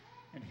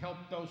 and help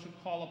those who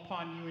call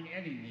upon you in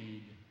any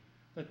need,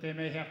 that they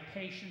may have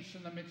patience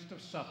in the midst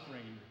of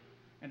suffering,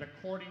 and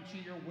according to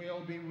your will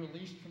be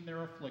released from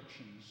their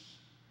afflictions.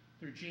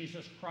 Through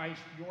Jesus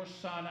Christ, your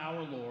Son,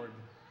 our Lord,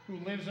 who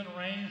lives and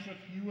reigns with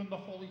you in the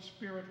Holy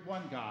Spirit,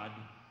 one God,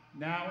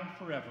 now and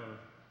forever.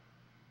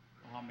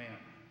 Amen.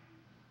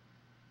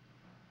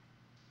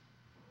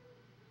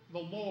 The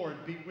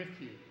Lord be with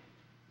you,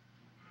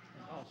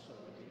 and also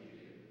with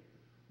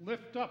you.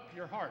 Lift up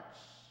your hearts.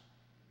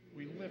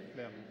 We lift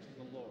them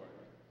to the Lord.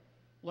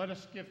 Let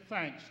us give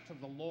thanks to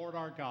the Lord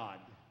our God.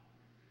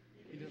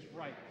 It is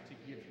right to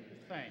give him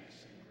thanks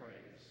and praise.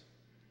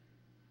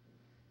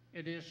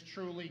 It is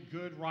truly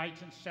good, right,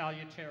 and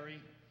salutary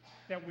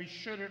that we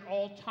should at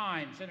all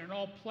times and in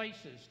all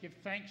places give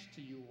thanks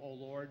to you, O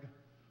Lord,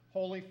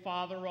 Holy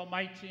Father,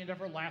 Almighty and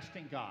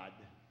everlasting God,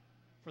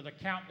 for the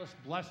countless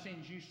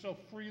blessings you so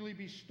freely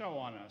bestow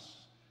on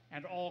us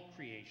and all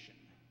creation.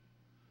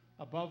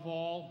 Above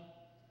all,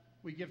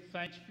 we give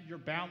thanks for your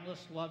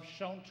boundless love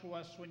shown to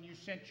us when you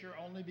sent your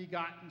only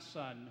begotten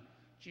Son,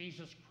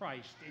 Jesus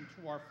Christ,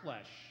 into our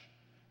flesh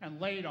and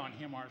laid on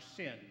him our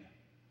sin,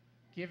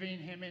 giving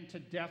him into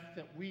death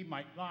that we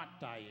might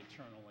not die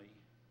eternally.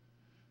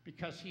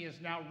 Because he is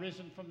now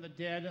risen from the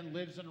dead and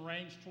lives and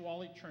reigns to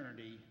all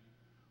eternity,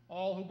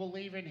 all who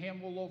believe in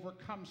him will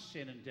overcome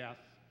sin and death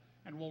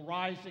and will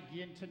rise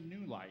again to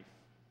new life.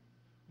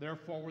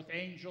 Therefore, with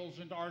angels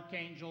and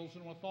archangels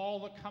and with all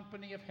the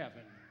company of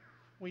heaven,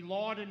 we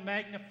laud and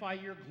magnify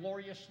your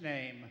glorious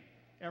name,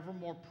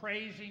 evermore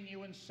praising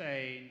you and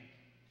saying,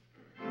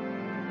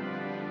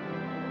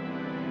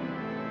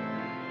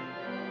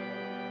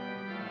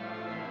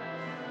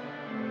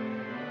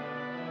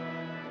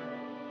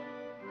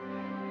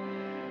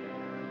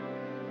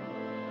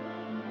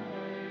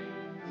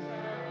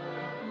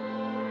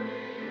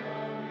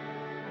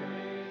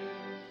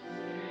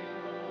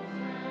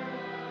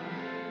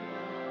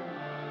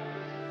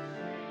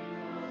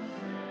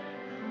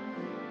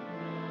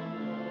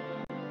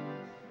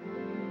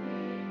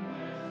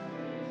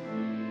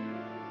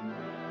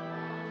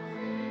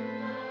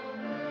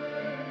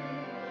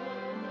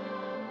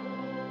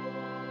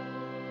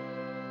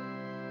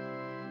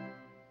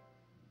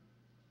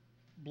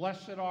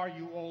 Blessed are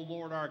you, O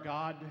Lord our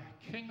God,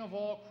 King of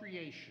all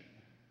creation,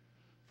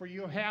 for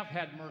you have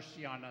had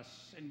mercy on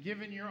us and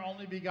given your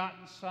only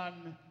begotten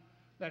Son,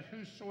 that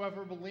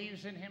whosoever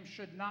believes in him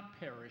should not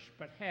perish,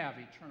 but have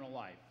eternal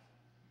life.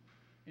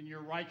 In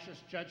your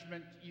righteous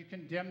judgment, you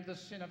condemned the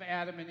sin of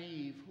Adam and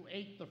Eve, who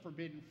ate the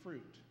forbidden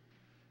fruit,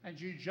 and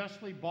you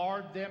justly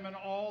barred them and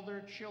all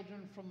their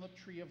children from the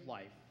tree of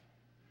life.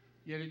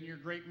 Yet in your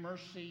great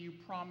mercy you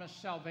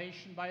promised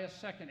salvation by a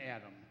second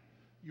Adam,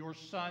 your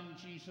Son,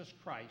 Jesus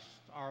Christ,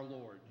 our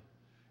Lord,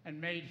 and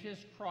made his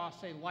cross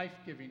a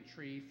life-giving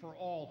tree for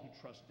all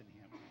who trust in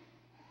him.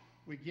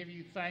 We give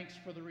you thanks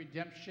for the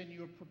redemption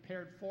you have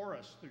prepared for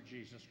us through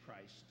Jesus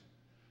Christ.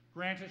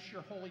 Grant us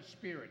your Holy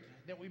Spirit,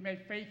 that we may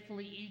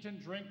faithfully eat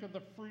and drink of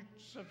the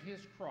fruits of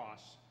his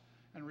cross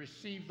and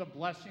receive the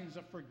blessings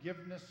of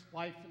forgiveness,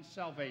 life, and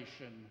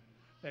salvation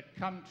that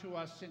come to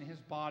us in his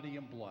body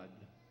and blood.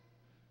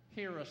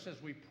 Hear us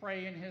as we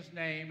pray in his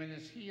name and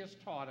as he has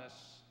taught us.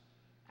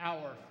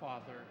 Our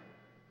Father,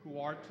 who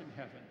art in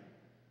heaven,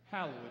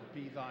 hallowed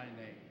be thy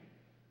name.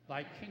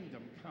 Thy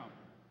kingdom come,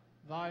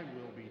 thy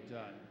will be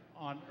done,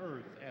 on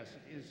earth as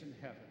it is in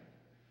heaven.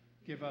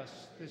 Give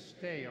us this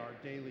day our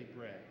daily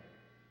bread,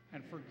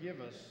 and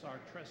forgive us our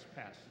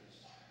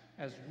trespasses,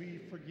 as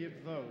we forgive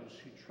those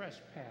who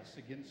trespass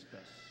against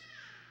us.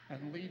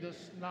 And lead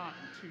us not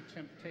into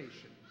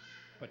temptation,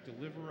 but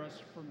deliver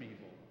us from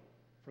evil.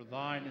 For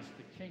thine is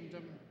the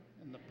kingdom,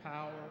 and the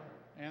power,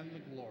 and the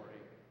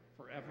glory,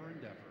 forever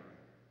and ever.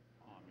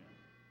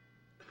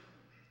 Amen.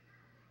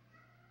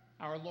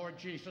 Our Lord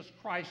Jesus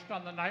Christ,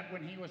 on the night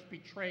when he was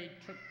betrayed,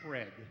 took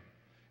bread.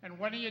 And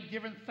when he had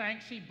given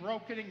thanks, he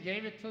broke it and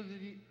gave it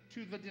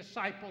to the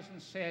disciples and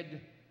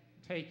said,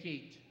 "Take,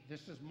 eat.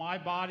 This is my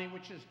body,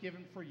 which is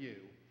given for you.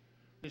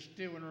 This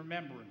do in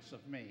remembrance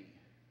of me."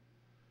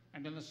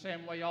 And in the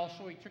same way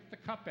also he took the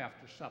cup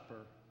after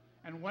supper.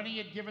 And when he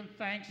had given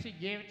thanks, he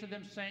gave it to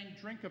them, saying,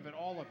 "Drink of it,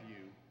 all of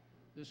you.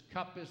 This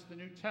cup is the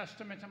New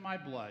Testament in my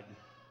blood,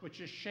 which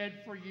is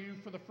shed for you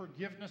for the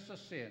forgiveness of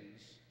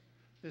sins.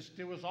 This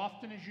do as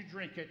often as you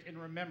drink it in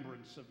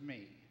remembrance of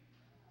me."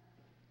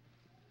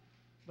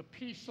 The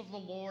peace of the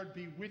Lord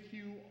be with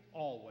you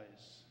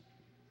always.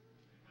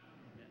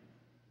 Amen.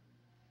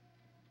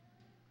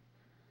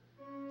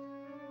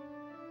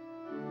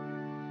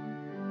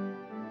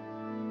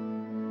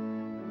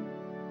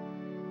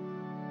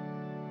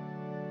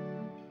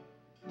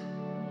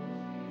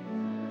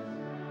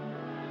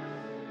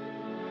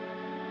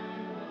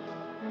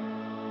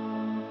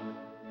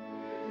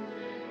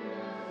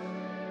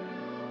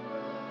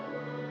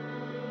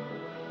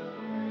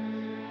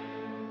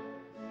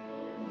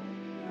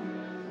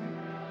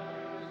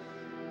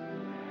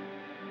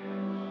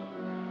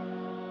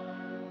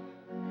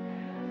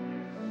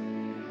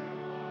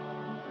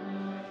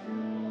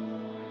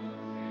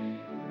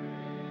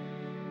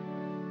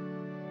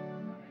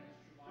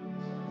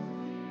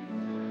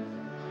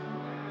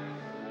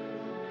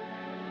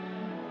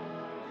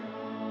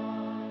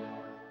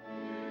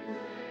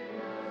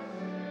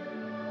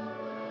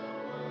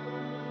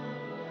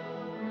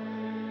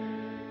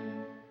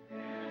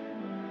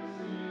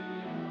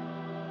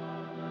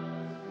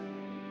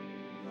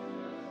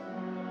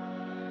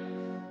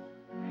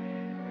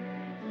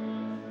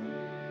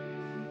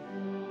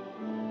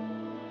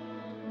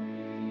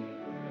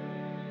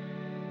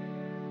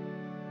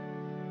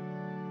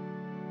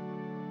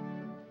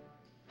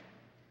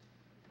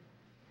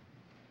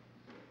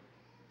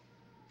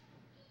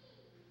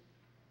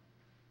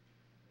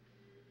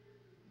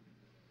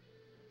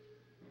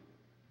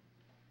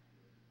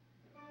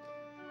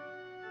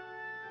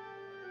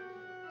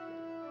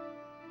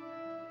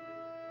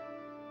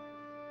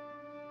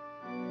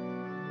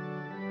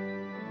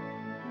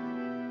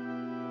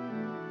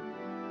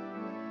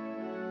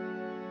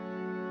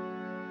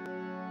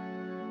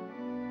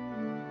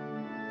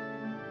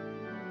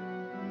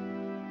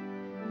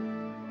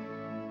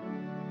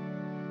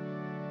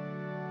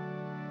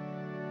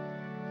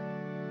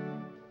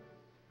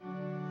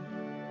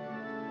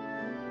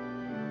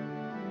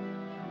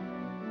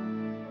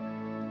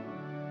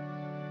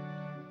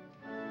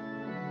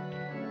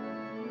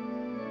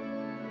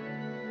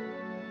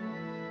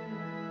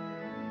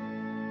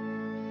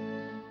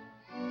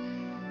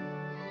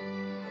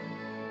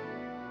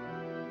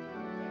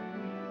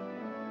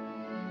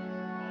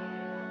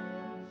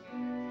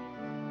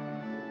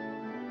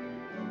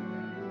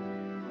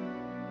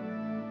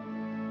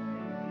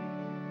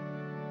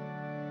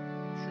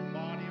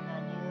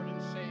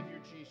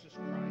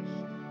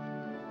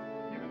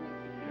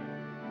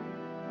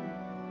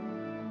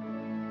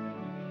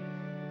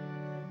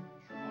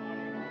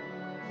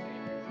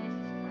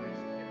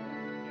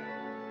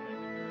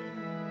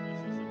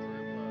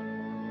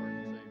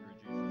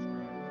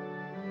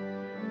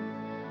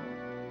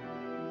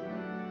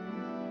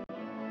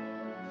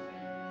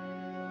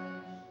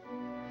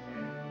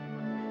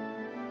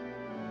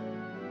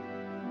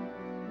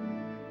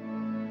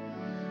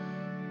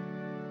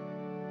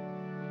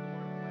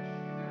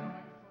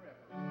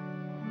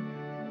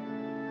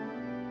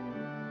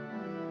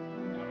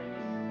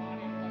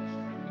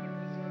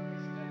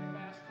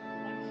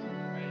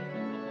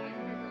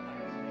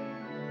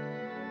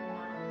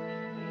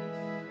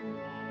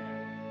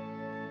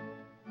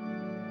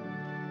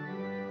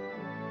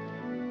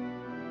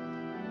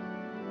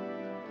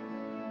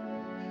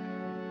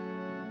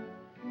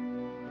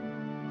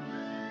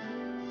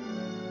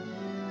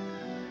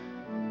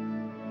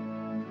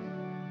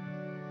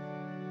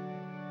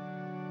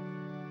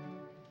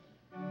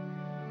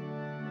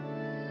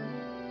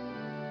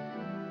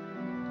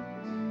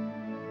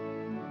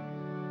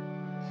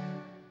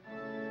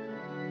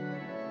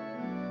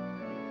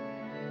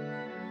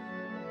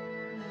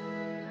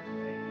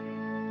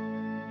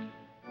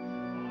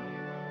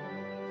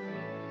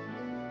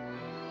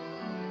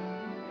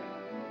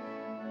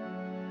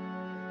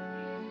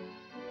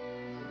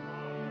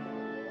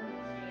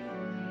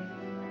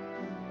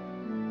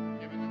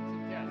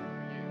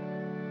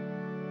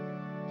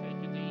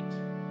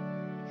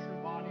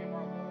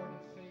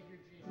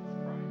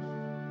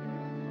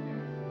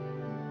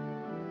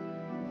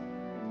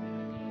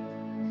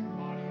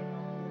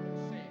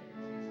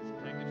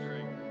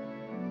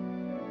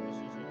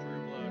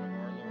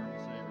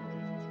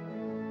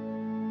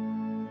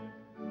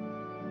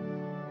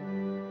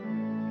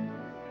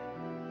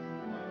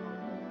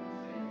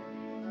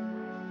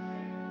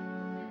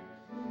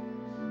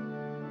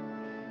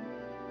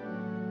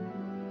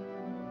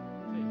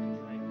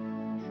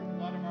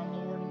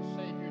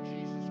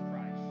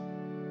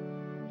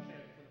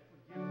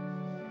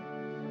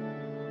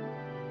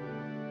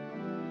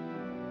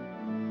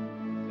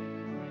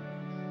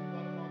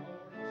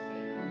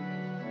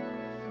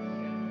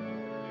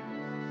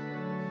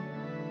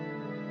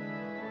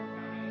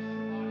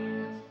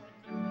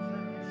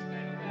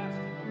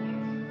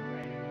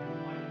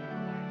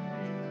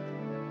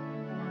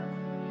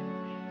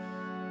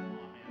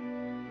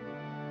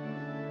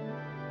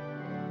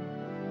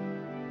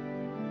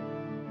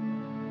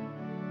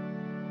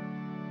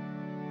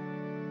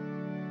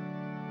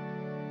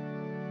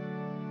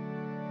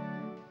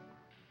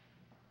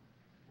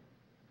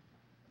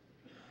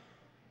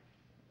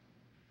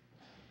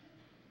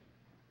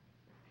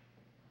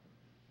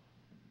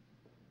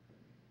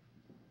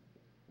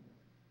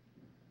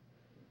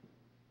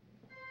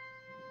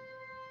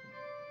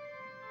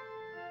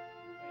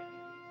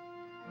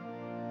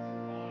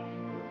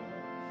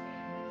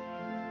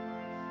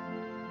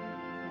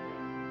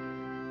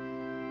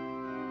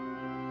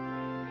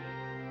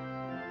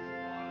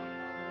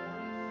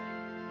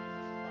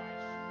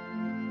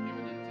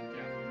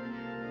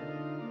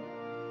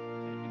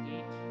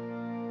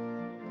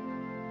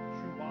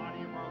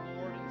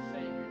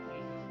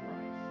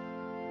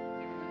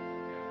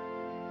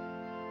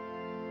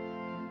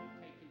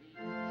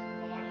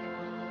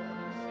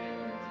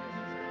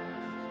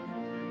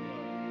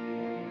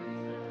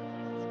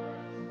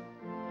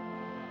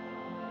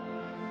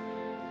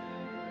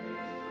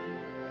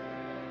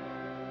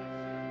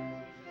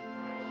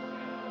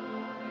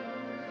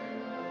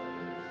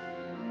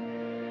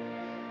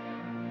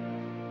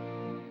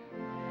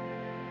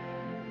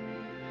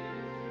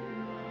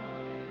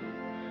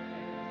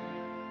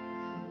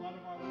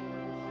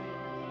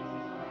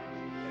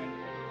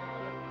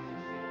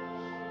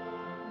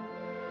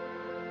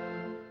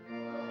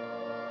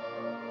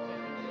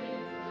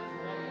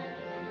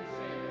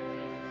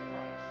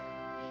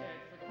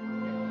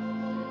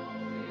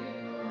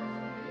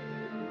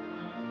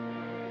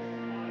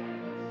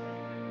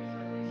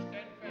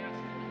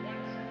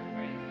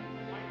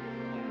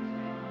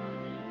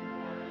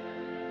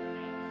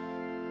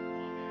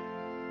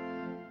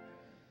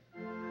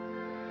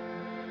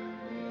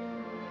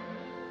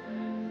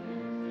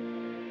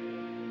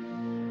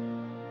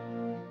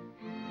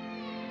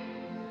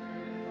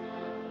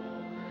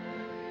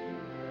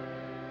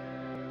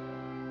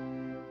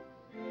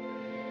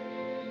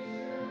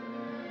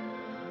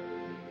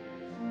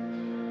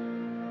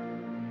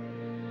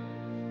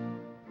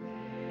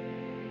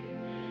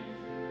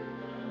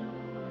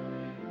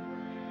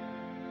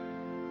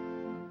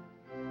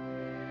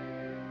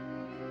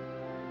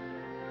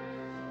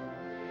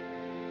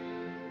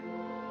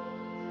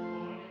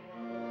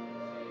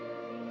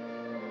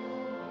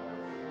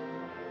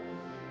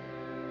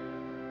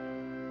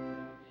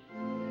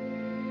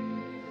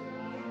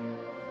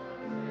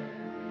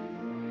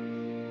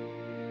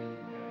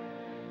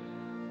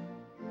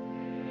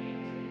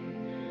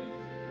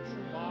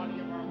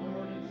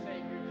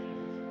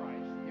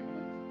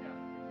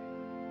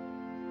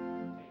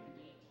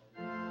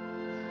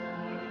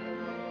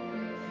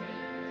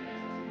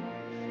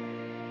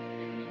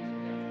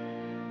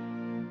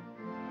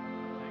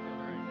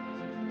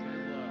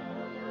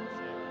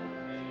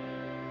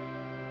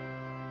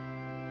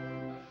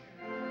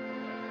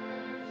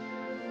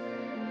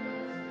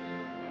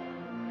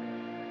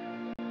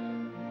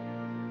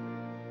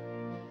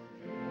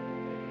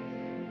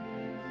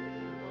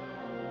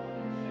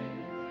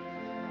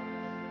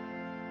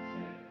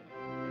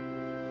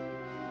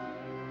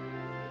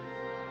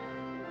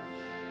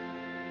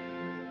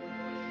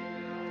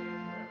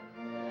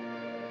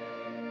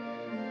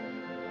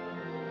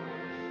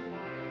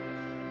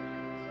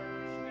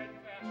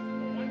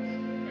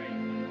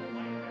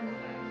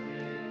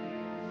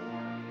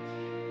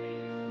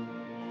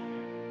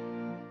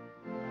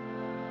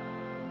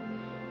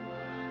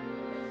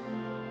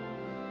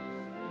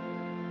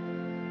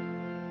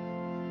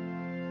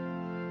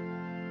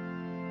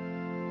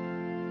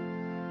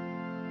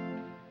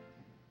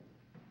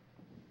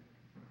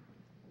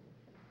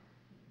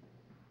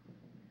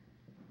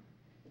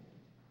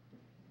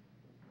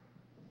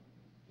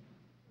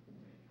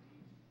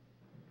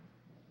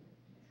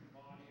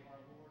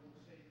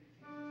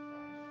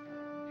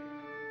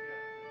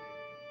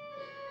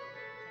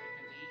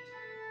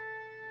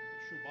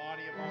 true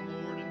body of our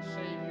Lord and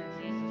Savior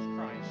Jesus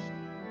Christ,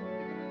 given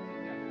unto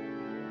death.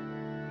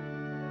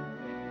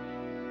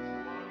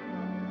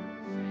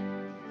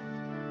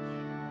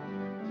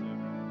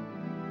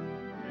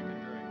 Drink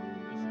and drink.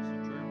 This is the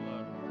true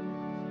blood of our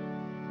Lord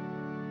and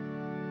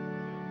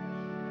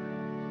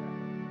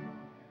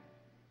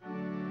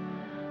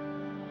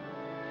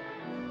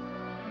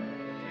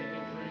Take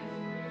and drink.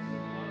 This is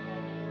the blood of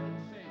our Lord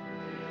and Savior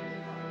Jesus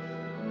Christ,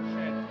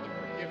 shed for the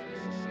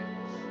forgiveness of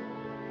sins.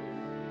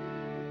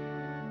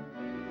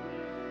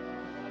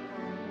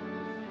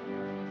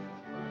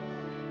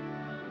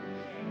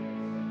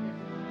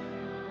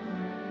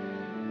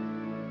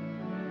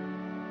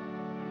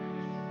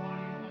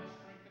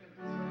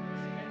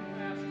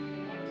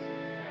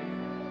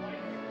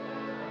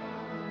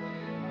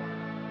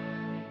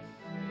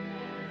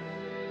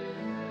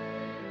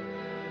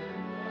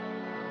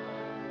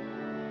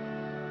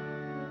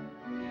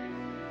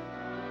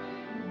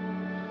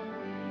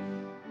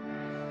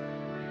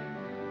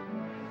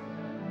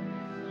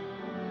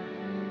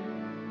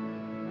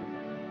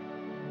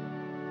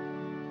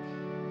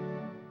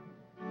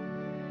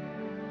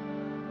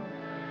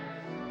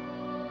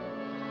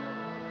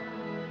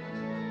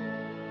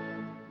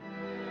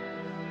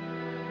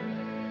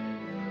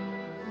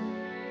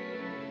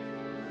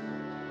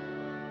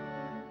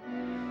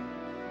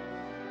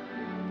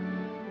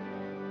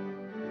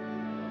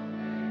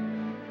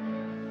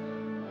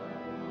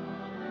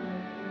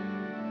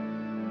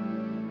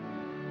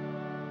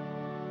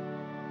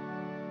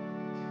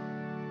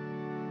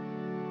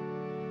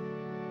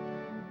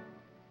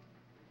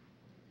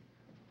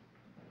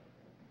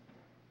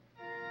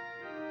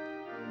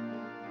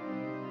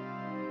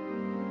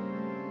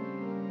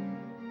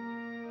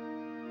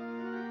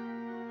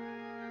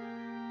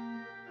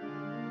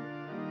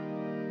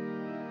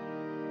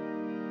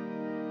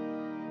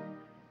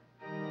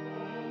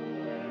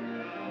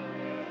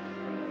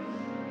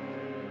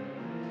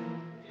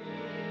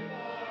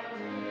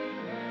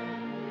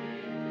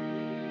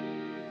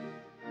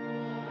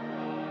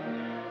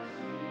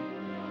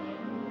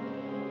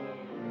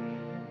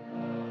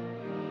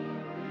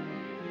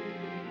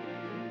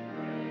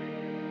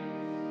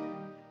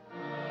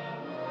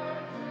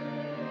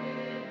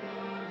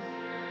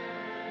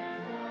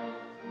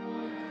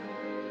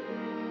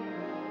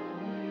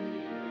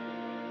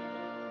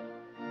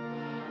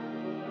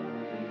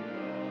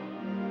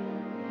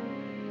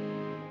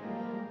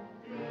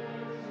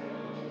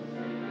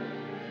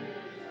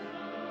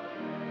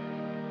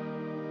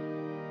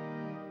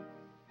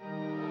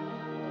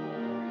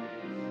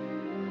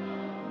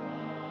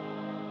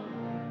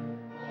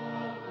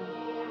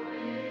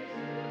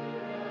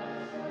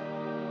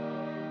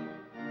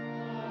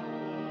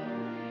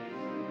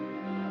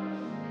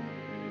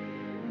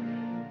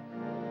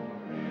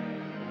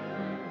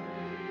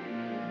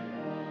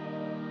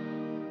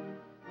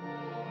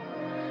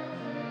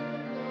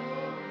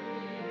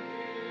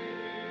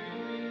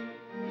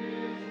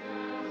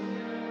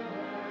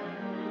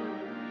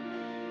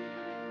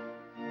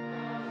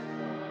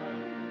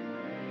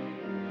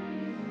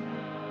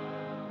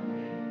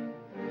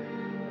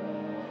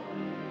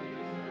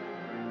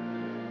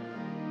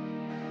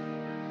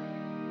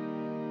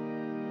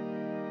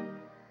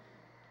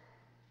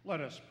 Let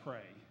us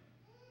pray.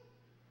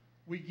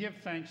 We give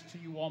thanks to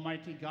you,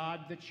 Almighty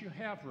God, that you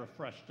have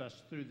refreshed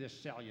us through this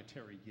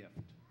salutary gift.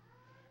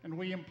 And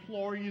we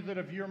implore you that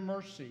of your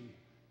mercy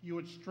you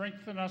would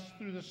strengthen us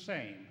through the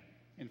same,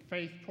 in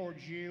faith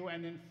towards you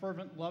and in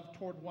fervent love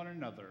toward one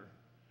another,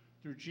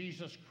 through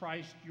Jesus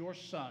Christ, your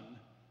Son,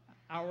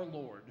 our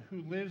Lord,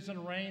 who lives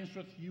and reigns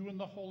with you in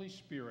the Holy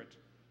Spirit,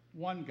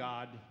 one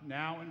God,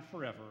 now and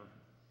forever.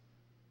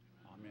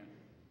 Amen.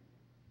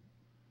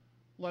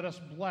 Let us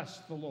bless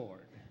the Lord.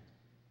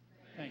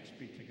 Thanks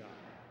be to God.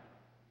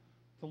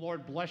 The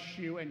Lord bless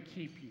you and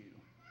keep you.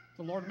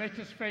 The Lord make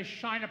his face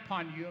shine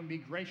upon you and be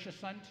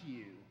gracious unto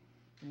you.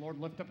 The Lord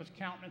lift up his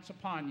countenance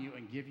upon you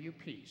and give you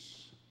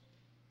peace.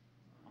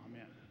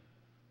 Amen.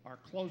 Our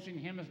closing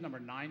hymn is number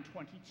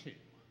 922.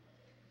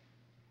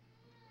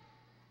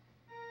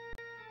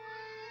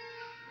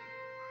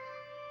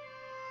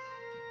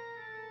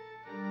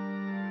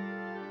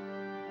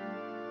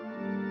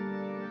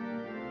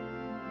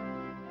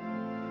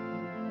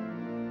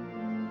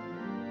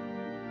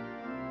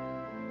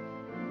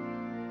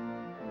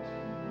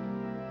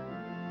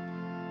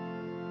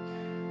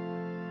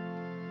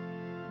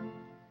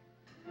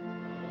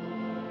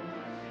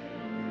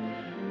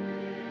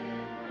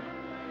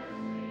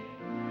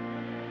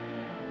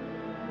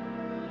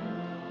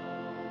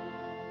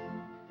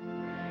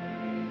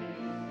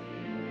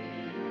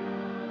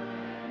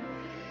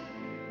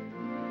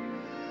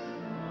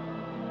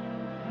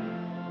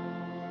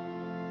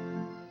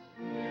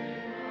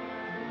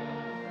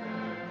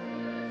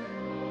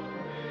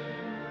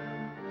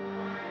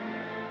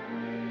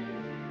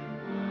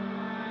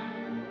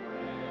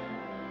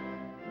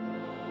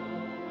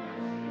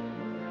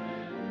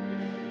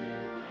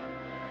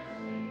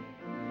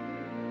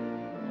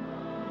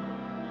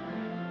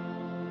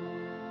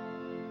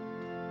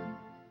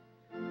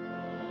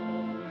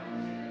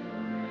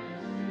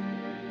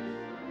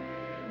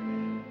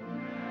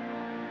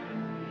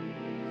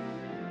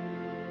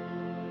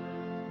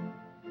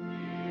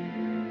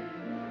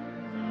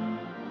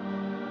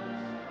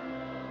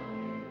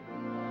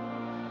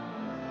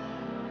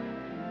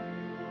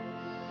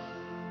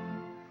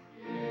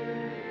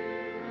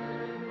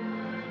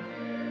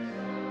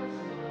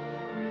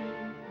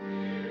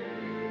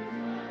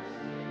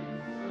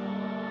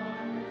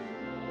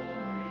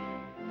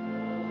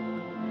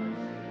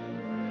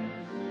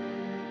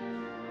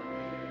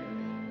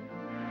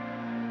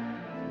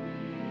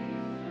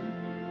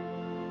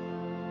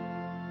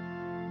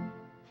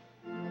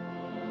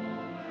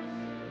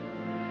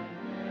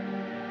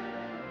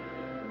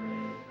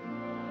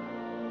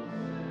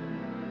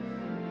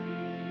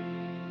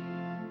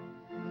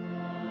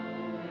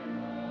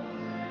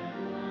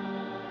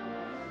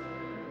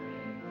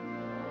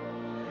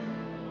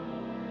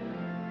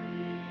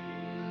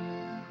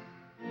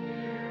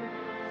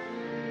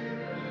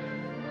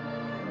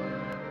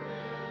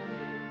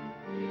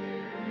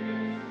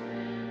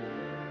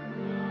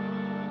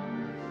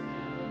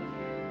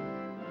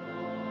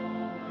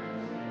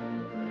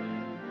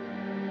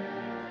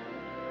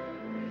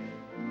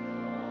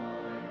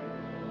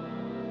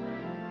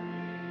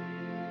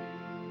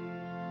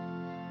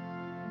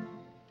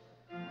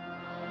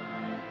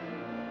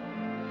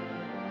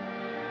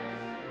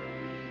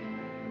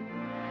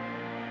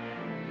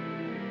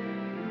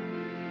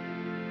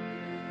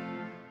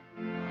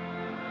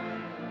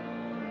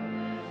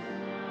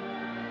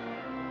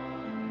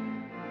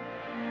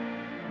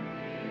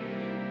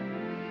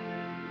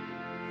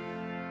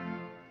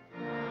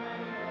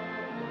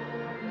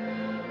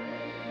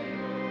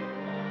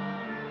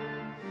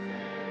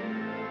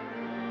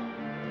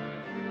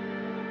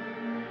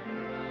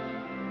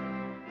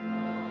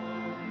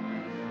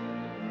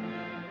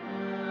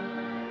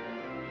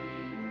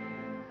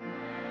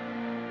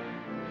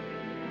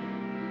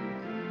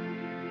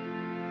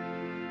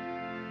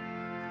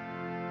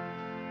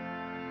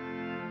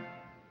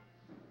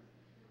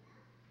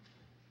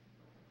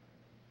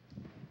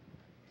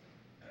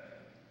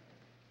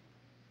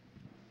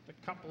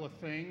 couple of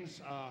things.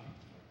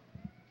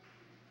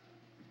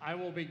 I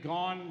will be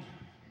gone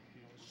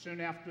soon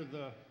after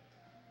the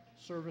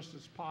service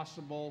as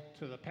possible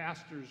to the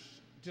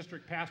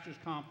District Pastors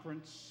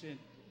Conference in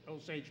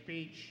Osage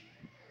Beach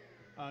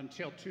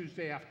until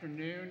Tuesday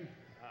afternoon.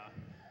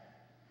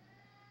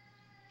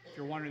 If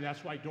you're wondering,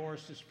 that's why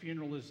Doris's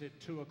funeral is at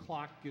 2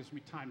 o'clock, gives me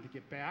time to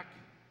get back.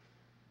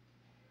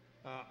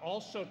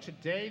 Also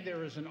today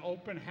there is an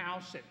open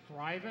house at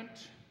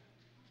Thrivent,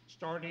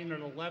 starting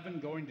at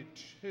 11, going to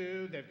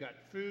 2. They've got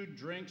food,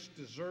 drinks,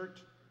 dessert,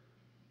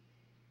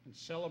 and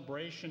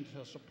celebration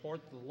to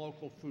support the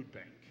local food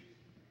bank.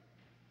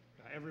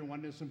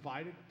 Everyone is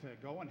invited to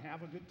go and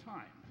have a good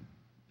time.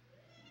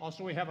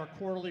 Also, we have our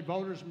quarterly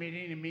voters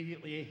meeting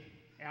immediately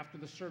after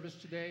the service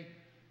today.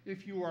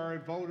 If you are a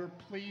voter,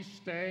 please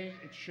stay.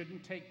 It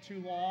shouldn't take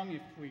too long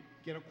if we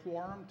get a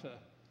quorum to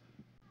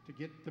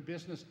get the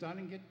business done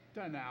and get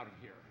done out of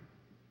here.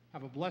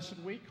 Have a blessed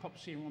week. Hope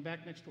to see everyone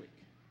back next week.